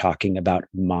start talking about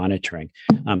monitoring.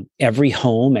 Every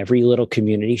home, every little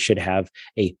community should have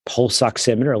a pulse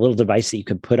oximeter, a little device that you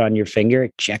can put on your finger,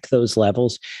 check those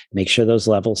levels, make sure those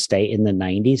levels stay in the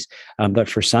 90s. But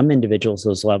for some individuals,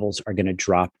 those levels are going to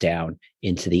drop down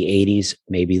into the 80s,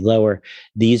 maybe lower.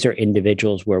 These are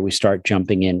individuals where we start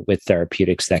jumping in with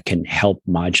therapeutics that can help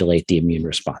modulate the immune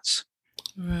response.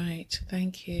 Right.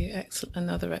 Thank you. Excellent.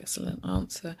 Another excellent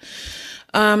answer.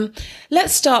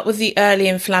 Let's start with the early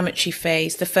inflammatory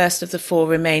phase, the first of the four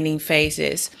remaining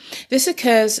phases. This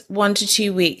occurs 1 to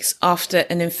 2 weeks after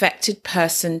an infected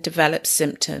person develops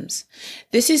symptoms.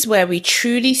 This is where we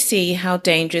truly see how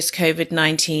dangerous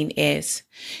COVID-19 is.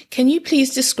 Can you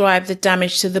please describe the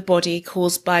damage to the body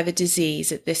caused by the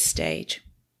disease at this stage?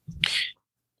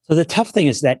 So the tough thing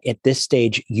is that at this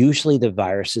stage, usually the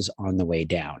virus is on the way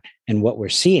down. And what we're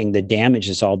seeing, the damage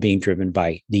is all being driven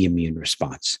by the immune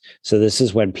response. So this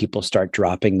is when people start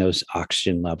dropping those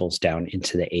oxygen levels down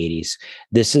into the 80s.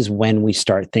 This is when we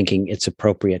start thinking it's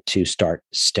appropriate to start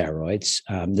steroids.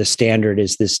 The standard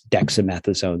is this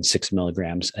dexamethasone, 6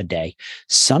 milligrams a day.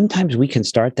 Sometimes we can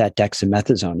start that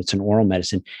dexamethasone, it's an oral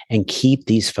medicine, and keep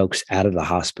these folks out of the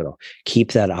hospital,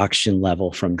 keep that oxygen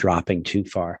level from dropping too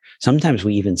far. Sometimes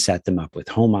we even set them up with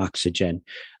home oxygen.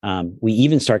 We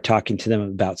even start talking to them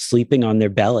about sleeping on their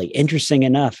belly. Interesting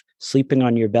enough, sleeping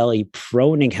on your belly,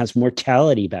 proning has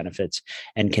mortality benefits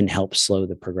and can help slow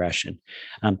the progression.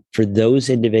 For those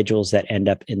individuals that end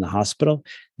up in the hospital,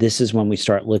 this is when we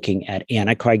start looking at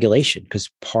anticoagulation, because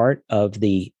part of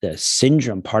the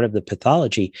syndrome, part of the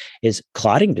pathology is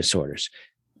clotting disorders.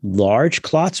 Large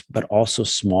clots, but also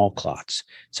small clots.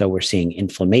 So we're seeing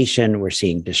inflammation, we're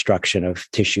seeing destruction of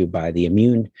tissue by the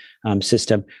immune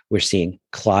system, we're seeing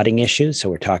clotting issues. So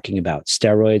we're talking about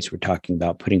steroids, we're talking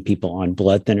about putting people on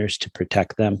blood thinners to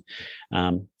protect them.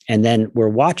 And then we're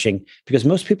watching, because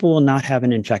most people will not have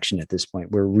an infection at this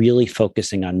point. We're really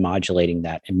focusing on modulating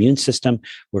that immune system.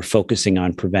 We're focusing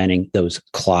on preventing those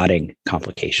clotting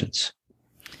complications.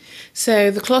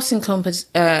 So the clotting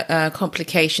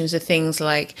complications are things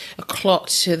like a clot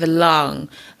to the lung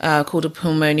called a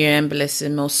pulmonary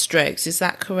embolism or strokes. Is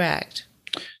that correct?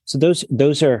 So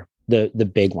those are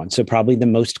the big ones. So probably the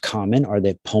most common are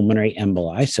the pulmonary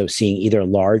emboli. So seeing either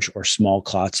large or small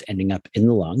clots ending up in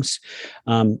the lungs.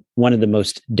 One of the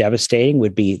most devastating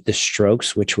would be the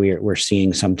strokes, which we're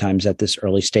seeing sometimes at this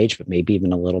early stage, but maybe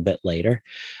even a little bit later.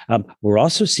 We're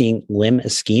also seeing limb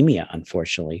ischemia,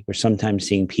 unfortunately. We're sometimes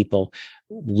seeing people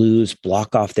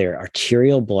block off their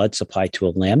arterial blood supply to a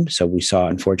limb. So we saw,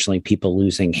 unfortunately, people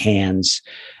losing hands,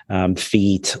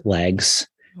 feet, legs.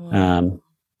 Wow.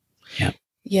 Yeah.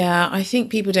 Yeah, I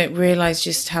think people don't realize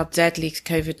just how deadly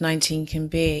COVID-19 can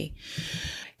be.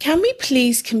 Can we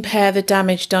please compare the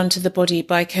damage done to the body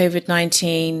by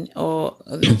COVID-19 or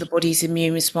the body's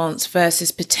immune response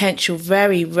versus potential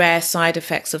very rare side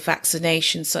effects of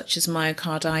vaccination, such as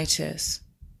myocarditis?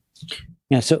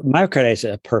 Yeah, so myocarditis is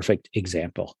a perfect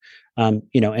example. And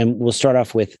we'll start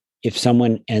off with if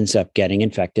someone ends up getting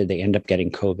infected, they end up getting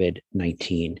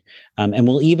COVID-19. And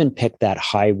we'll even pick that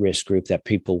high risk group that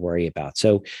people worry about.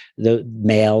 So the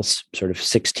males, sort of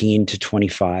 16 to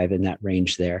 25 in that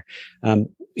range there.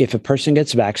 If a person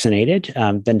gets vaccinated,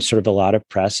 then sort of a lot of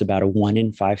press about a 1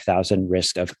 in 5,000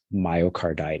 risk of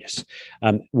myocarditis.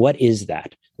 What is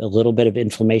that? A little bit of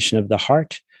inflammation of the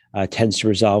heart. Tends to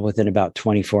resolve within about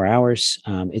 24 hours.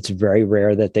 It's very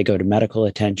rare that they go to medical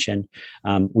attention.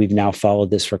 We've now followed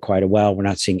this for quite a while. We're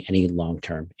not seeing any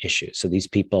long-term issues. So these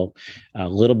people, a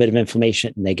little bit of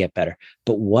inflammation and they get better.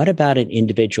 But what about an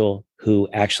individual who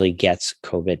actually gets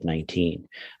COVID-19?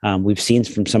 We've seen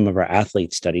from some of our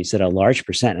athlete studies that a large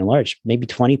percent, maybe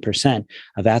 20%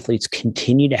 of athletes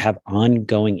continue to have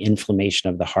ongoing inflammation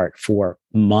of the heart for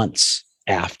months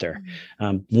after.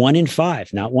 1 in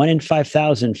 5, not 1 in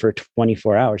 5,000 for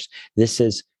 24 hours. This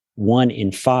is 1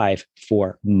 in 5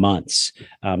 for months,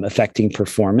 affecting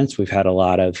performance. We've had a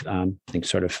lot of, I think,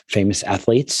 sort of famous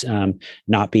athletes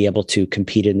not be able to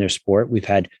compete in their sport. We've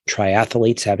had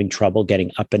triathletes having trouble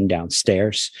getting up and down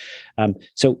stairs.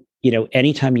 So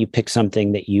anytime you pick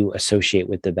something that you associate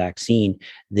with the vaccine,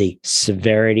 the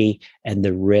severity and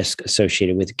the risk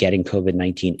associated with getting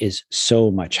COVID-19 is so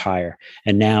much higher.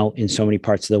 And now in so many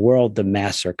parts of the world, the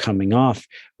masks are coming off.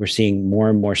 We're seeing more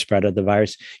and more spread of the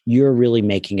virus. You're really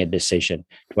making a decision.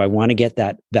 Do I want to get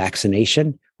that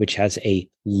vaccination, which has a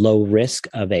low risk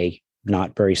of a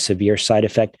not very severe side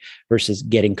effect, versus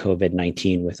getting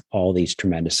COVID-19 with all these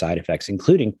tremendous side effects,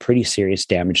 including pretty serious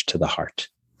damage to the heart?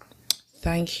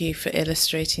 Thank you for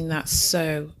illustrating that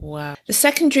so well. The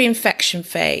secondary infection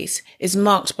phase is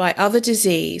marked by other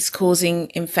disease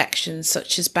causing infections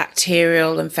such as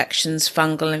bacterial infections,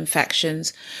 fungal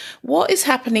infections. What is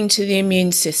happening to the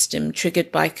immune system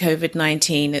triggered by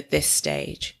COVID-19 at this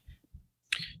stage?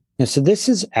 Yeah, so this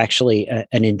is actually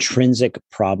an intrinsic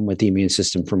problem with the immune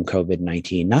system from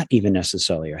COVID-19, not even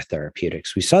necessarily our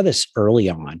therapeutics. We saw this early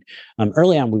on.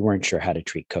 Early on, we weren't sure how to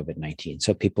treat COVID-19.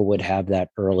 So people would have that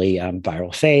early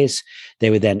viral phase.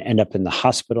 They would then end up in the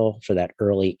hospital for that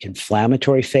early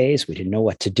inflammatory phase. We didn't know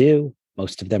what to do.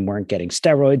 Most of them weren't getting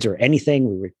steroids or anything.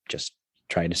 We were just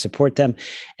trying to support them.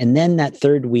 And then that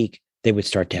third week, they would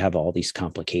start to have all these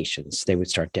complications. They would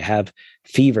start to have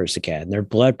fevers again. Their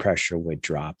blood pressure would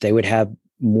drop. They would have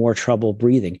more trouble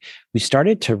breathing. We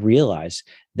started to realize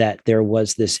that there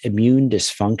was this immune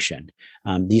dysfunction.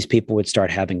 These people would start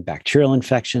having bacterial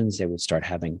infections. They would start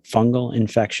having fungal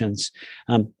infections.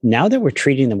 Now that we're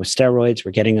treating them with steroids,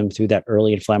 we're getting them through that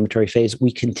early inflammatory phase,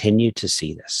 we continue to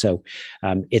see this. So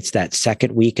it's that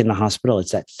second week in the hospital.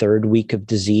 It's that third week of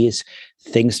disease.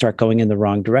 Things start going in the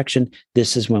wrong direction.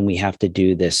 This is when we have to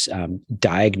do this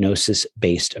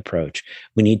diagnosis-based approach.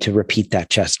 We need to repeat that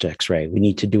chest X-ray. We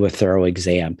need to do a thorough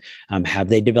exam. Have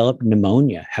they developed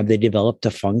pneumonia? Have they developed a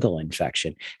fungal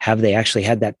infection? Have they actually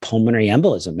had that pulmonary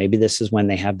embolism? Maybe this is when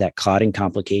they have that clotting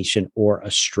complication or a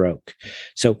stroke.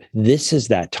 So this is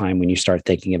that time when you start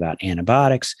thinking about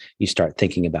antibiotics, you start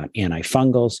thinking about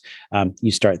antifungals,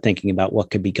 you start thinking about what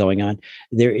could be going on.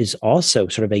 There is also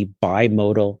sort of a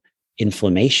bimodal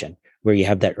inflammation where you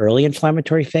have that early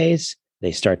inflammatory phase,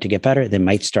 they start to get better. They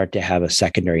might start to have a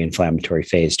secondary inflammatory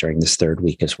phase during this third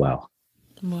week as well.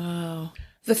 Wow.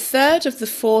 The third of the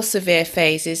 4 severe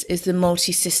phases is the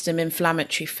multi-system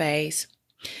inflammatory phase.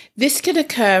 This can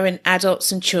occur in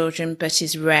adults and children, but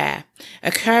is rare,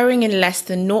 occurring in less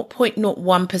than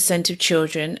 0.01% of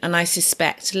children, and I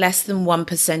suspect less than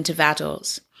 1% of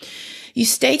adults. You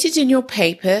stated in your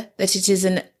paper that it is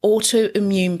an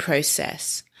autoimmune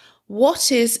process.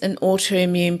 What is an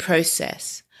autoimmune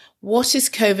process? What is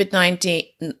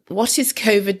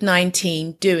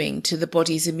COVID-19 doing to the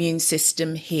body's immune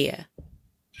system here?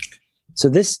 So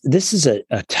this is a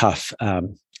tough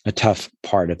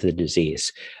part of the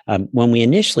disease. When we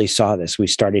initially saw this, we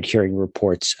started hearing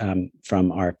reports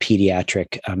from our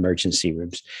pediatric emergency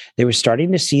rooms. They were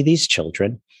starting to see these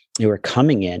children. They were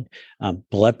coming in.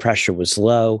 Blood pressure was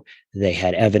low. They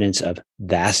had evidence of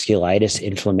vasculitis,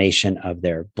 inflammation of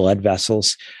their blood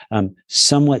vessels,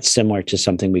 somewhat similar to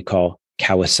something we call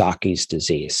Kawasaki's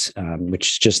disease,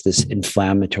 which is just this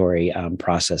inflammatory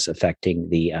process affecting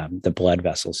the blood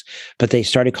vessels. But they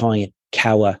started calling it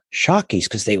Kawashi's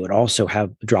because they would also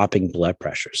have dropping blood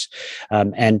pressures.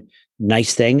 And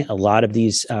nice thing, a lot of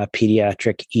these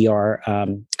pediatric ER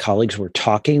colleagues were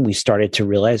talking. We started to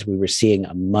realize we were seeing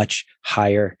a much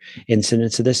higher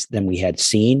incidence of this than we had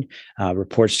seen.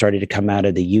 Reports started to come out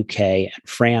of the UK and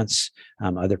France,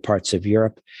 other parts of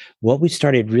Europe. What we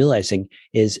started realizing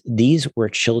is these were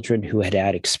children who had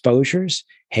had exposures,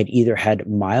 had either had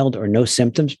mild or no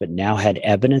symptoms, but now had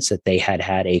evidence that they had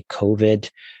had a COVID,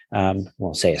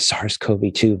 we'll say a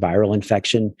SARS-CoV-2 viral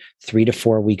infection 3 to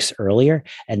 4 weeks earlier,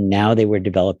 and now they were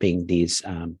developing these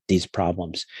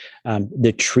problems.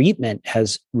 The treatment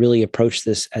has really approached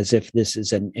this as if this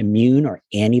is an immune or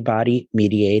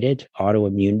antibody-mediated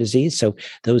autoimmune disease. So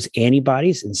those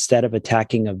antibodies, instead of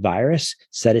attacking a virus,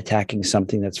 instead of attacking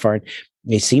something that's foreign,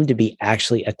 they seem to be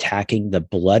actually attacking the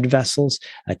blood vessels,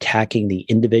 attacking the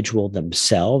individual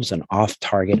themselves, an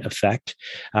off-target effect.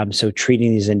 So treating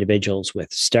these individuals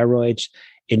with steroids,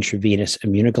 intravenous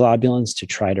immunoglobulins to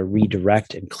try to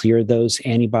redirect and clear those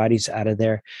antibodies out of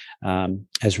there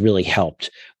has really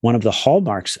helped. One of the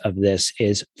hallmarks of this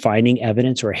is finding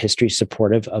evidence or history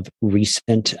supportive of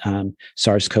recent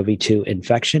SARS-CoV-2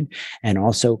 infection and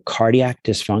also cardiac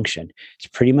dysfunction. It's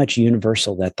pretty much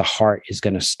universal that the heart is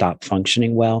going to stop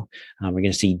functioning well. We're going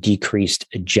to see decreased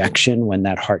ejection when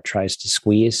that heart tries to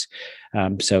squeeze.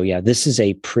 So yeah, this is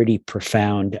a pretty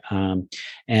profound,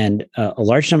 and a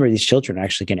large number of these children are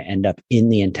actually going to end up in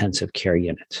the intensive care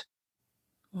unit.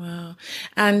 Wow.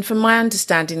 And from my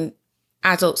understanding,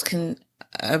 adults can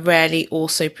rarely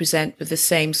also present with the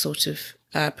same sort of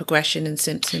progression and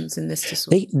symptoms in this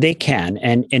disorder. They can,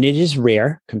 and it is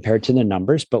rare compared to the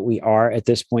numbers, but we are at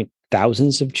this point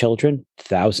thousands of children,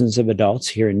 thousands of adults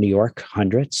here in New York,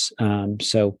 hundreds.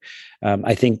 So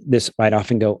I think this might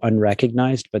often go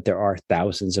unrecognized, but there are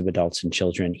thousands of adults and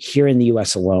children here in the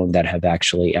US alone that have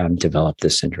actually developed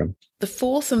this syndrome. The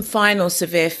fourth and final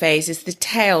severe phase is the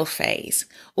tail phase,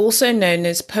 also known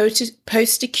as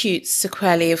post-acute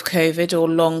sequelae of COVID or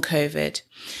long COVID.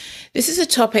 This is a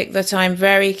topic that I'm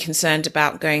very concerned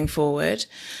about going forward.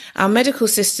 Our medical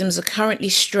systems are currently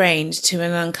strained to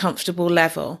an uncomfortable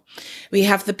level. We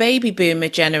have the baby boomer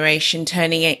generation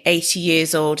turning 80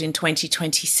 years old in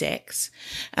 2026,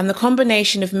 and the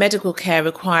combination of medical care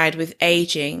required with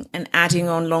aging and adding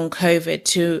on long COVID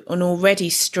to an already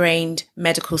strained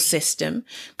medical system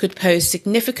could pose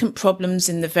significant problems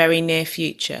in the very near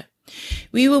future.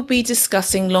 We will be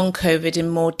discussing long COVID in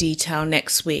more detail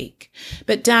next week.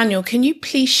 But Daniel, can you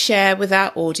please share with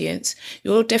our audience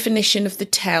your definition of the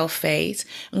tail phase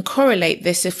and correlate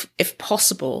this, if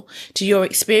possible, to your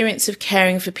experience of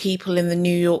caring for people in the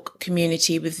New York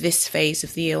community with this phase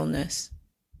of the illness?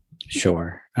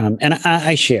 Sure. And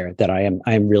I share that I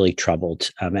am really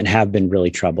troubled and have been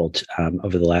really troubled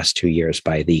over the last 2 years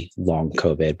by the long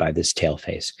COVID, by this tail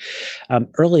phase.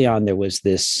 Early on, there was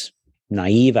this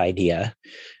naive idea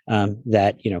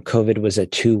that, COVID was a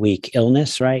 2-week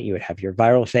illness, right? You would have your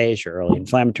viral phase, your early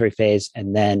inflammatory phase,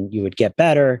 and then you would get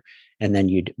better, and then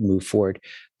you'd move forward.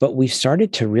 But we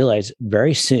started to realize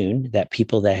very soon that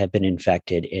people that had been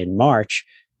infected in March,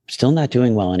 still not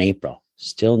doing well in April,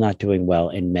 still not doing well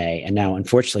in May. And now,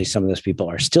 unfortunately, some of those people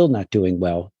are still not doing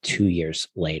well 2 years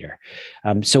later.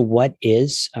 So what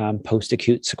is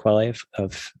post-acute sequelae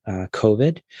of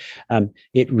COVID?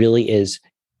 It really is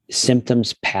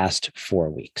symptoms past 4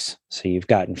 weeks. So you've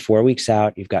gotten 4 weeks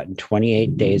out, you've gotten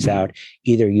 28 days out.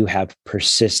 Either you have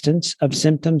persistence of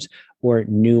symptoms or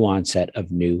new onset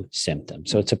of new symptoms.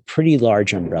 So it's a pretty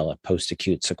large umbrella,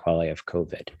 post-acute sequelae of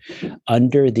COVID.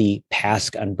 Under the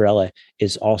PASC umbrella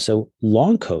is also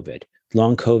long COVID.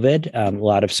 Long COVID, a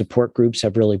lot of support groups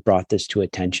have really brought this to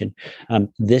attention.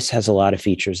 This has a lot of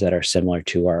features that are similar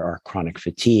to our chronic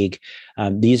fatigue.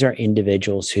 These are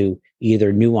individuals who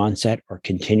either new onset or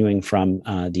continuing from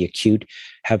the acute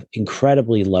have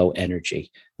incredibly low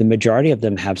energy. The majority of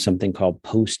them have something called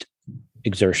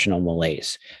post-exertional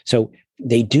malaise. So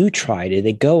they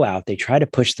go out, they try to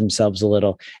push themselves a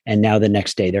little, and now the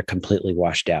next day they're completely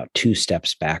washed out, 2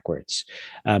 steps backwards.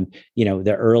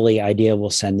 The early idea,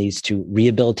 we'll send these to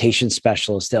rehabilitation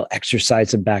specialists, they'll exercise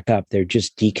them back up, they're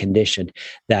just deconditioned.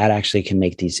 That actually can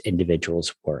make these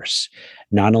individuals worse.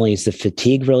 Not only is the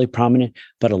fatigue really prominent,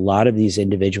 but a lot of these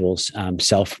individuals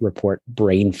self-report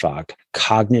brain fog,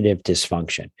 cognitive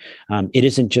dysfunction. It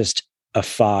isn't just a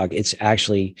fog. It's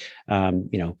actually,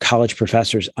 college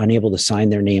professors unable to sign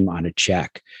their name on a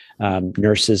check,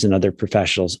 nurses and other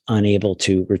professionals unable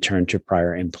to return to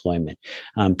prior employment,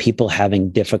 people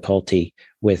having difficulty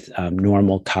with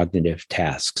normal cognitive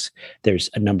tasks. There's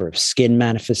a number of skin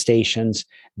manifestations.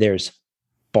 There's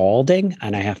balding.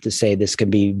 And I have to say, this can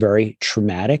be very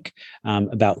traumatic.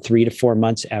 About 3 to 4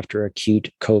 months after acute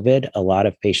COVID, a lot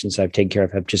of patients I've taken care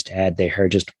of have just had their hair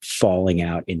just falling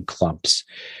out in clumps.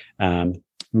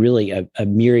 Really a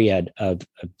myriad of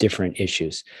different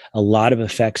issues, a lot of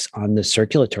effects on the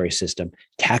circulatory system,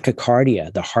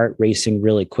 tachycardia, the heart racing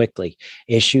really quickly,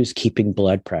 issues keeping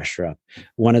blood pressure up.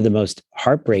 One of the most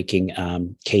heartbreaking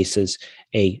cases,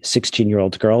 a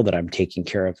 16-year-old girl that I'm taking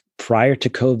care of prior to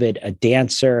COVID, a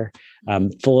dancer,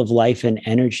 full of life and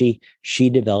energy. She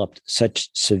developed such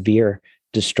severe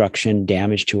destruction,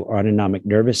 damage to her autonomic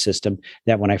nervous system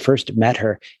that when I first met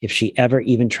her, if she ever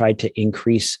even tried to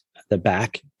increase the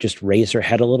back, just raise her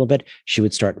head a little bit, she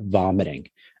would start vomiting.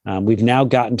 We've now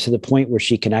gotten to the point where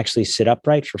she can actually sit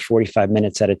upright for 45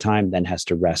 minutes at a time, then has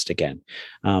to rest again.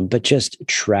 But just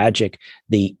tragic,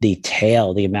 the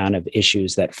tail, the amount of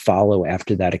issues that follow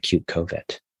after that acute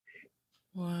COVID.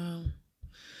 Wow.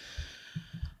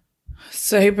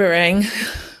 Sobering.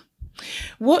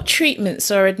 What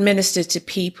treatments are administered to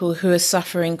people who are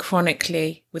suffering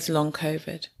chronically with long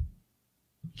COVID?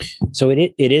 So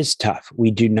it is tough. We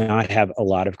do not have a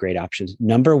lot of great options.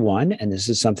 Number one, and this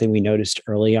is something we noticed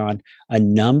early on, a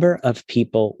number of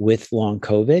people with long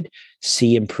COVID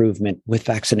see improvement with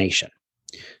vaccination.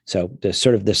 So the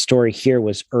story here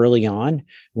was early on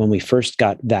when we first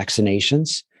got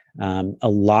vaccinations. A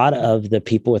lot of the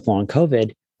people with long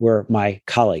COVID were my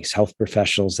colleagues, health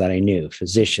professionals that I knew,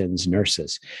 physicians,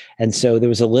 nurses. And so there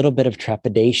was a little bit of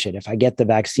trepidation. If I get the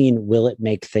vaccine, will it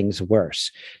make things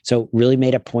worse? So really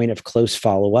made a point of close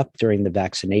follow-up during the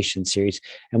vaccination series.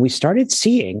 And we started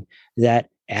seeing that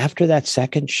after that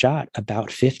second shot, about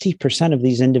 50% of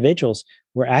these individuals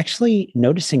were actually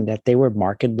noticing that they were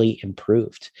markedly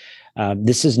improved.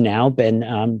 This has now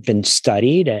been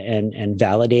studied and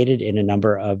validated in a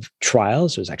number of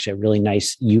trials. There was actually a really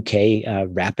nice UK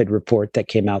rapid report that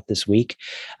came out this week.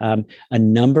 A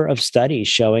number of studies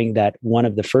showing that one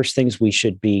of the first things we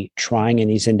should be trying in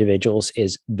these individuals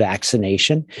is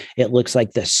vaccination. It looks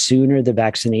like the sooner the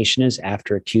vaccination is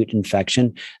after acute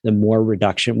infection, the more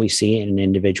reduction we see in an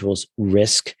individual's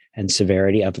risk and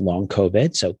severity of long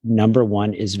COVID. So number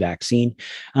one is vaccine.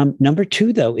 Number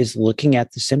two, though, is looking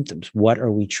at the symptoms. What are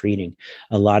we treating?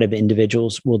 A lot of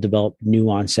individuals will develop new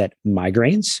onset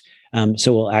migraines.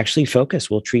 So we'll actually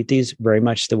we'll treat these very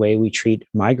much the way we treat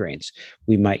migraines.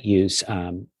 We might use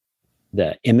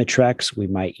the Imitrex, we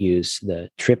might use the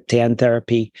triptan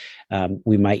therapy,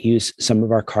 we might use some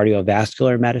of our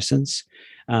cardiovascular medicines.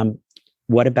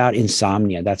 What about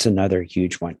insomnia? That's another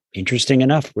huge one. Interesting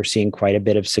enough, we're seeing quite a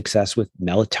bit of success with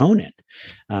melatonin.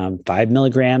 5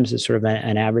 milligrams is sort of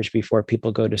an average before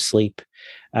people go to sleep.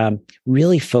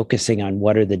 Really focusing on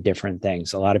what are the different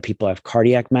things. A lot of people have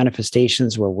cardiac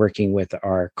manifestations. We're working with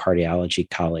our cardiology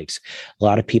colleagues. A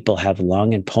lot of people have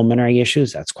lung and pulmonary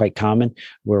issues. That's quite common.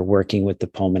 We're working with the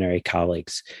pulmonary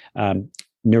colleagues.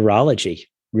 Neurology,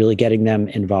 really getting them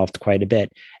involved quite a bit.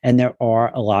 And there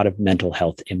are a lot of mental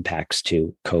health impacts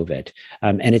to COVID.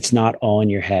 And it's not all in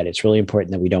your head. It's really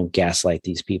important that we don't gaslight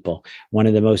these people. One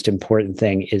of the most important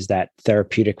thing is that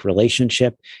therapeutic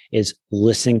relationship is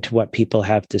listening to what people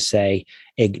have to say,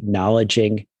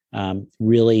 acknowledging,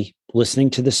 really listening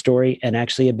to the story, and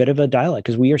actually a bit of a dialogue,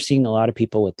 because we are seeing a lot of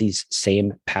people with these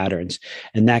same patterns.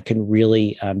 And that can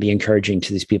really be encouraging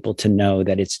to these people to know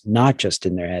that it's not just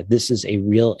in their head. This is a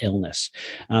real illness.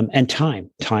 And time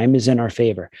is in our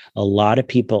favor. A lot of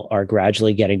people are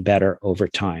gradually getting better over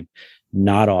time.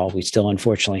 Not all. We still,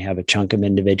 unfortunately, have a chunk of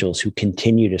individuals who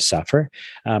continue to suffer.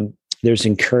 There's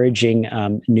encouraging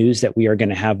news that we are going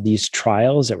to have these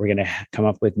trials, that we're going to come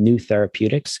up with new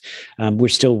therapeutics. We're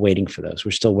still waiting for those. We're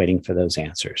still waiting for those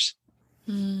answers.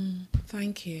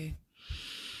 Thank you.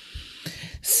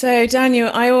 So, Daniel,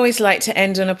 I always like to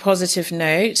end on a positive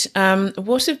note.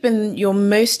 What have been your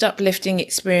most uplifting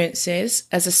experiences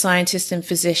as a scientist and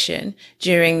physician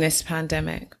during this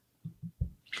pandemic?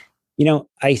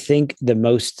 I think the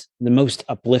most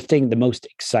uplifting, the most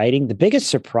exciting, the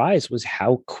biggest surprise was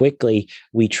how quickly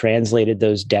we translated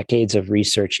those decades of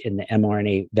research in the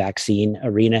mRNA vaccine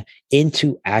arena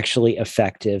into actually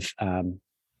effective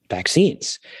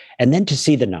vaccines. And then to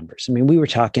see the numbers. I mean, we were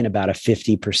talking about a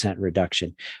 50%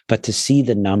 reduction, but to see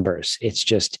the numbers,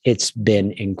 it's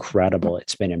been incredible.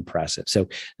 It's been impressive. So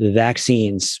the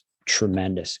vaccines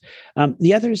tremendous.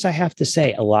 The others, I have to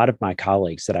say, a lot of my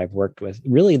colleagues that I've worked with,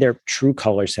 really their true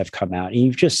colors have come out. And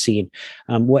you've just seen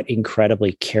what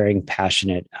incredibly caring,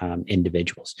 passionate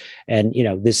individuals. And,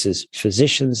 this is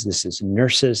physicians, this is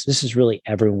nurses, this is really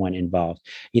everyone involved,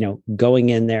 going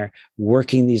in there,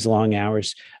 working these long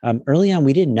hours. Early on,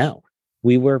 we didn't know.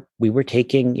 We were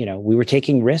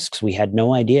taking risks. We had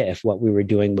no idea if what we were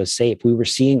doing was safe. We were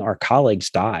seeing our colleagues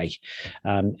die,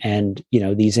 and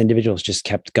these individuals just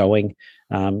kept going.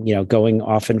 Going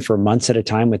often for months at a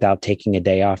time without taking a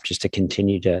day off, just to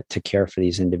continue to care for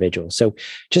these individuals. So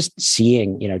just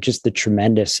seeing, just the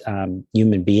tremendous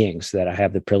human beings that I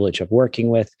have the privilege of working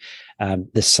with,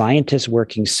 the scientists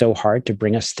working so hard to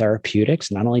bring us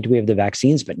therapeutics. Not only do we have the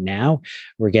vaccines, but now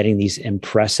we're getting these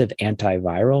impressive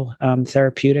antiviral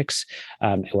therapeutics.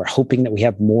 We're hoping that we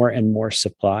have more and more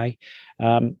supply.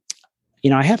 I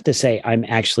have to say, I'm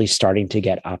actually starting to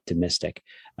get optimistic.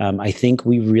 I think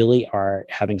we really are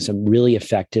having some really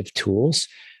effective tools.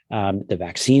 The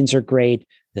vaccines are great.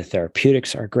 The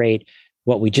therapeutics are great.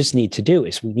 What we just need to do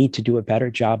is we need to do a better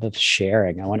job of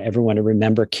sharing. I want everyone to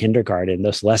remember kindergarten,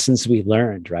 those lessons we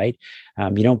learned, right?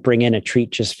 You don't bring in a treat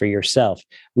just for yourself.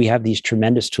 We have these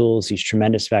tremendous tools, these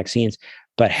tremendous vaccines,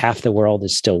 but half the world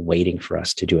is still waiting for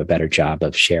us to do a better job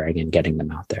of sharing and getting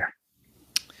them out there.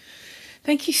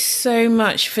 Thank you so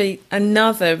much for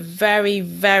another very,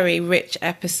 very rich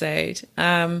episode.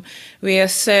 We are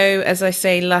so, as I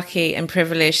say, lucky and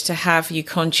privileged to have you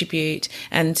contribute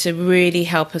and to really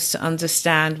help us to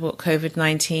understand what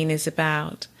COVID-19 is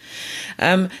about.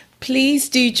 Please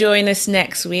do join us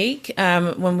next week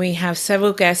when we have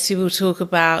several guests who will talk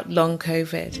about long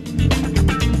COVID.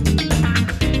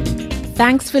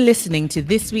 Thanks for listening to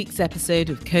this week's episode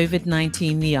of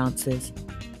COVID-19 The Answers.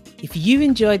 If you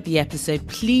enjoyed the episode,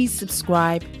 please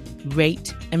subscribe,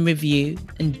 rate and review,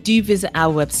 and do visit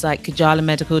our website,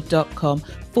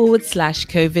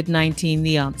 kajalamedical.com/COVID-19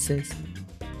 The Answers.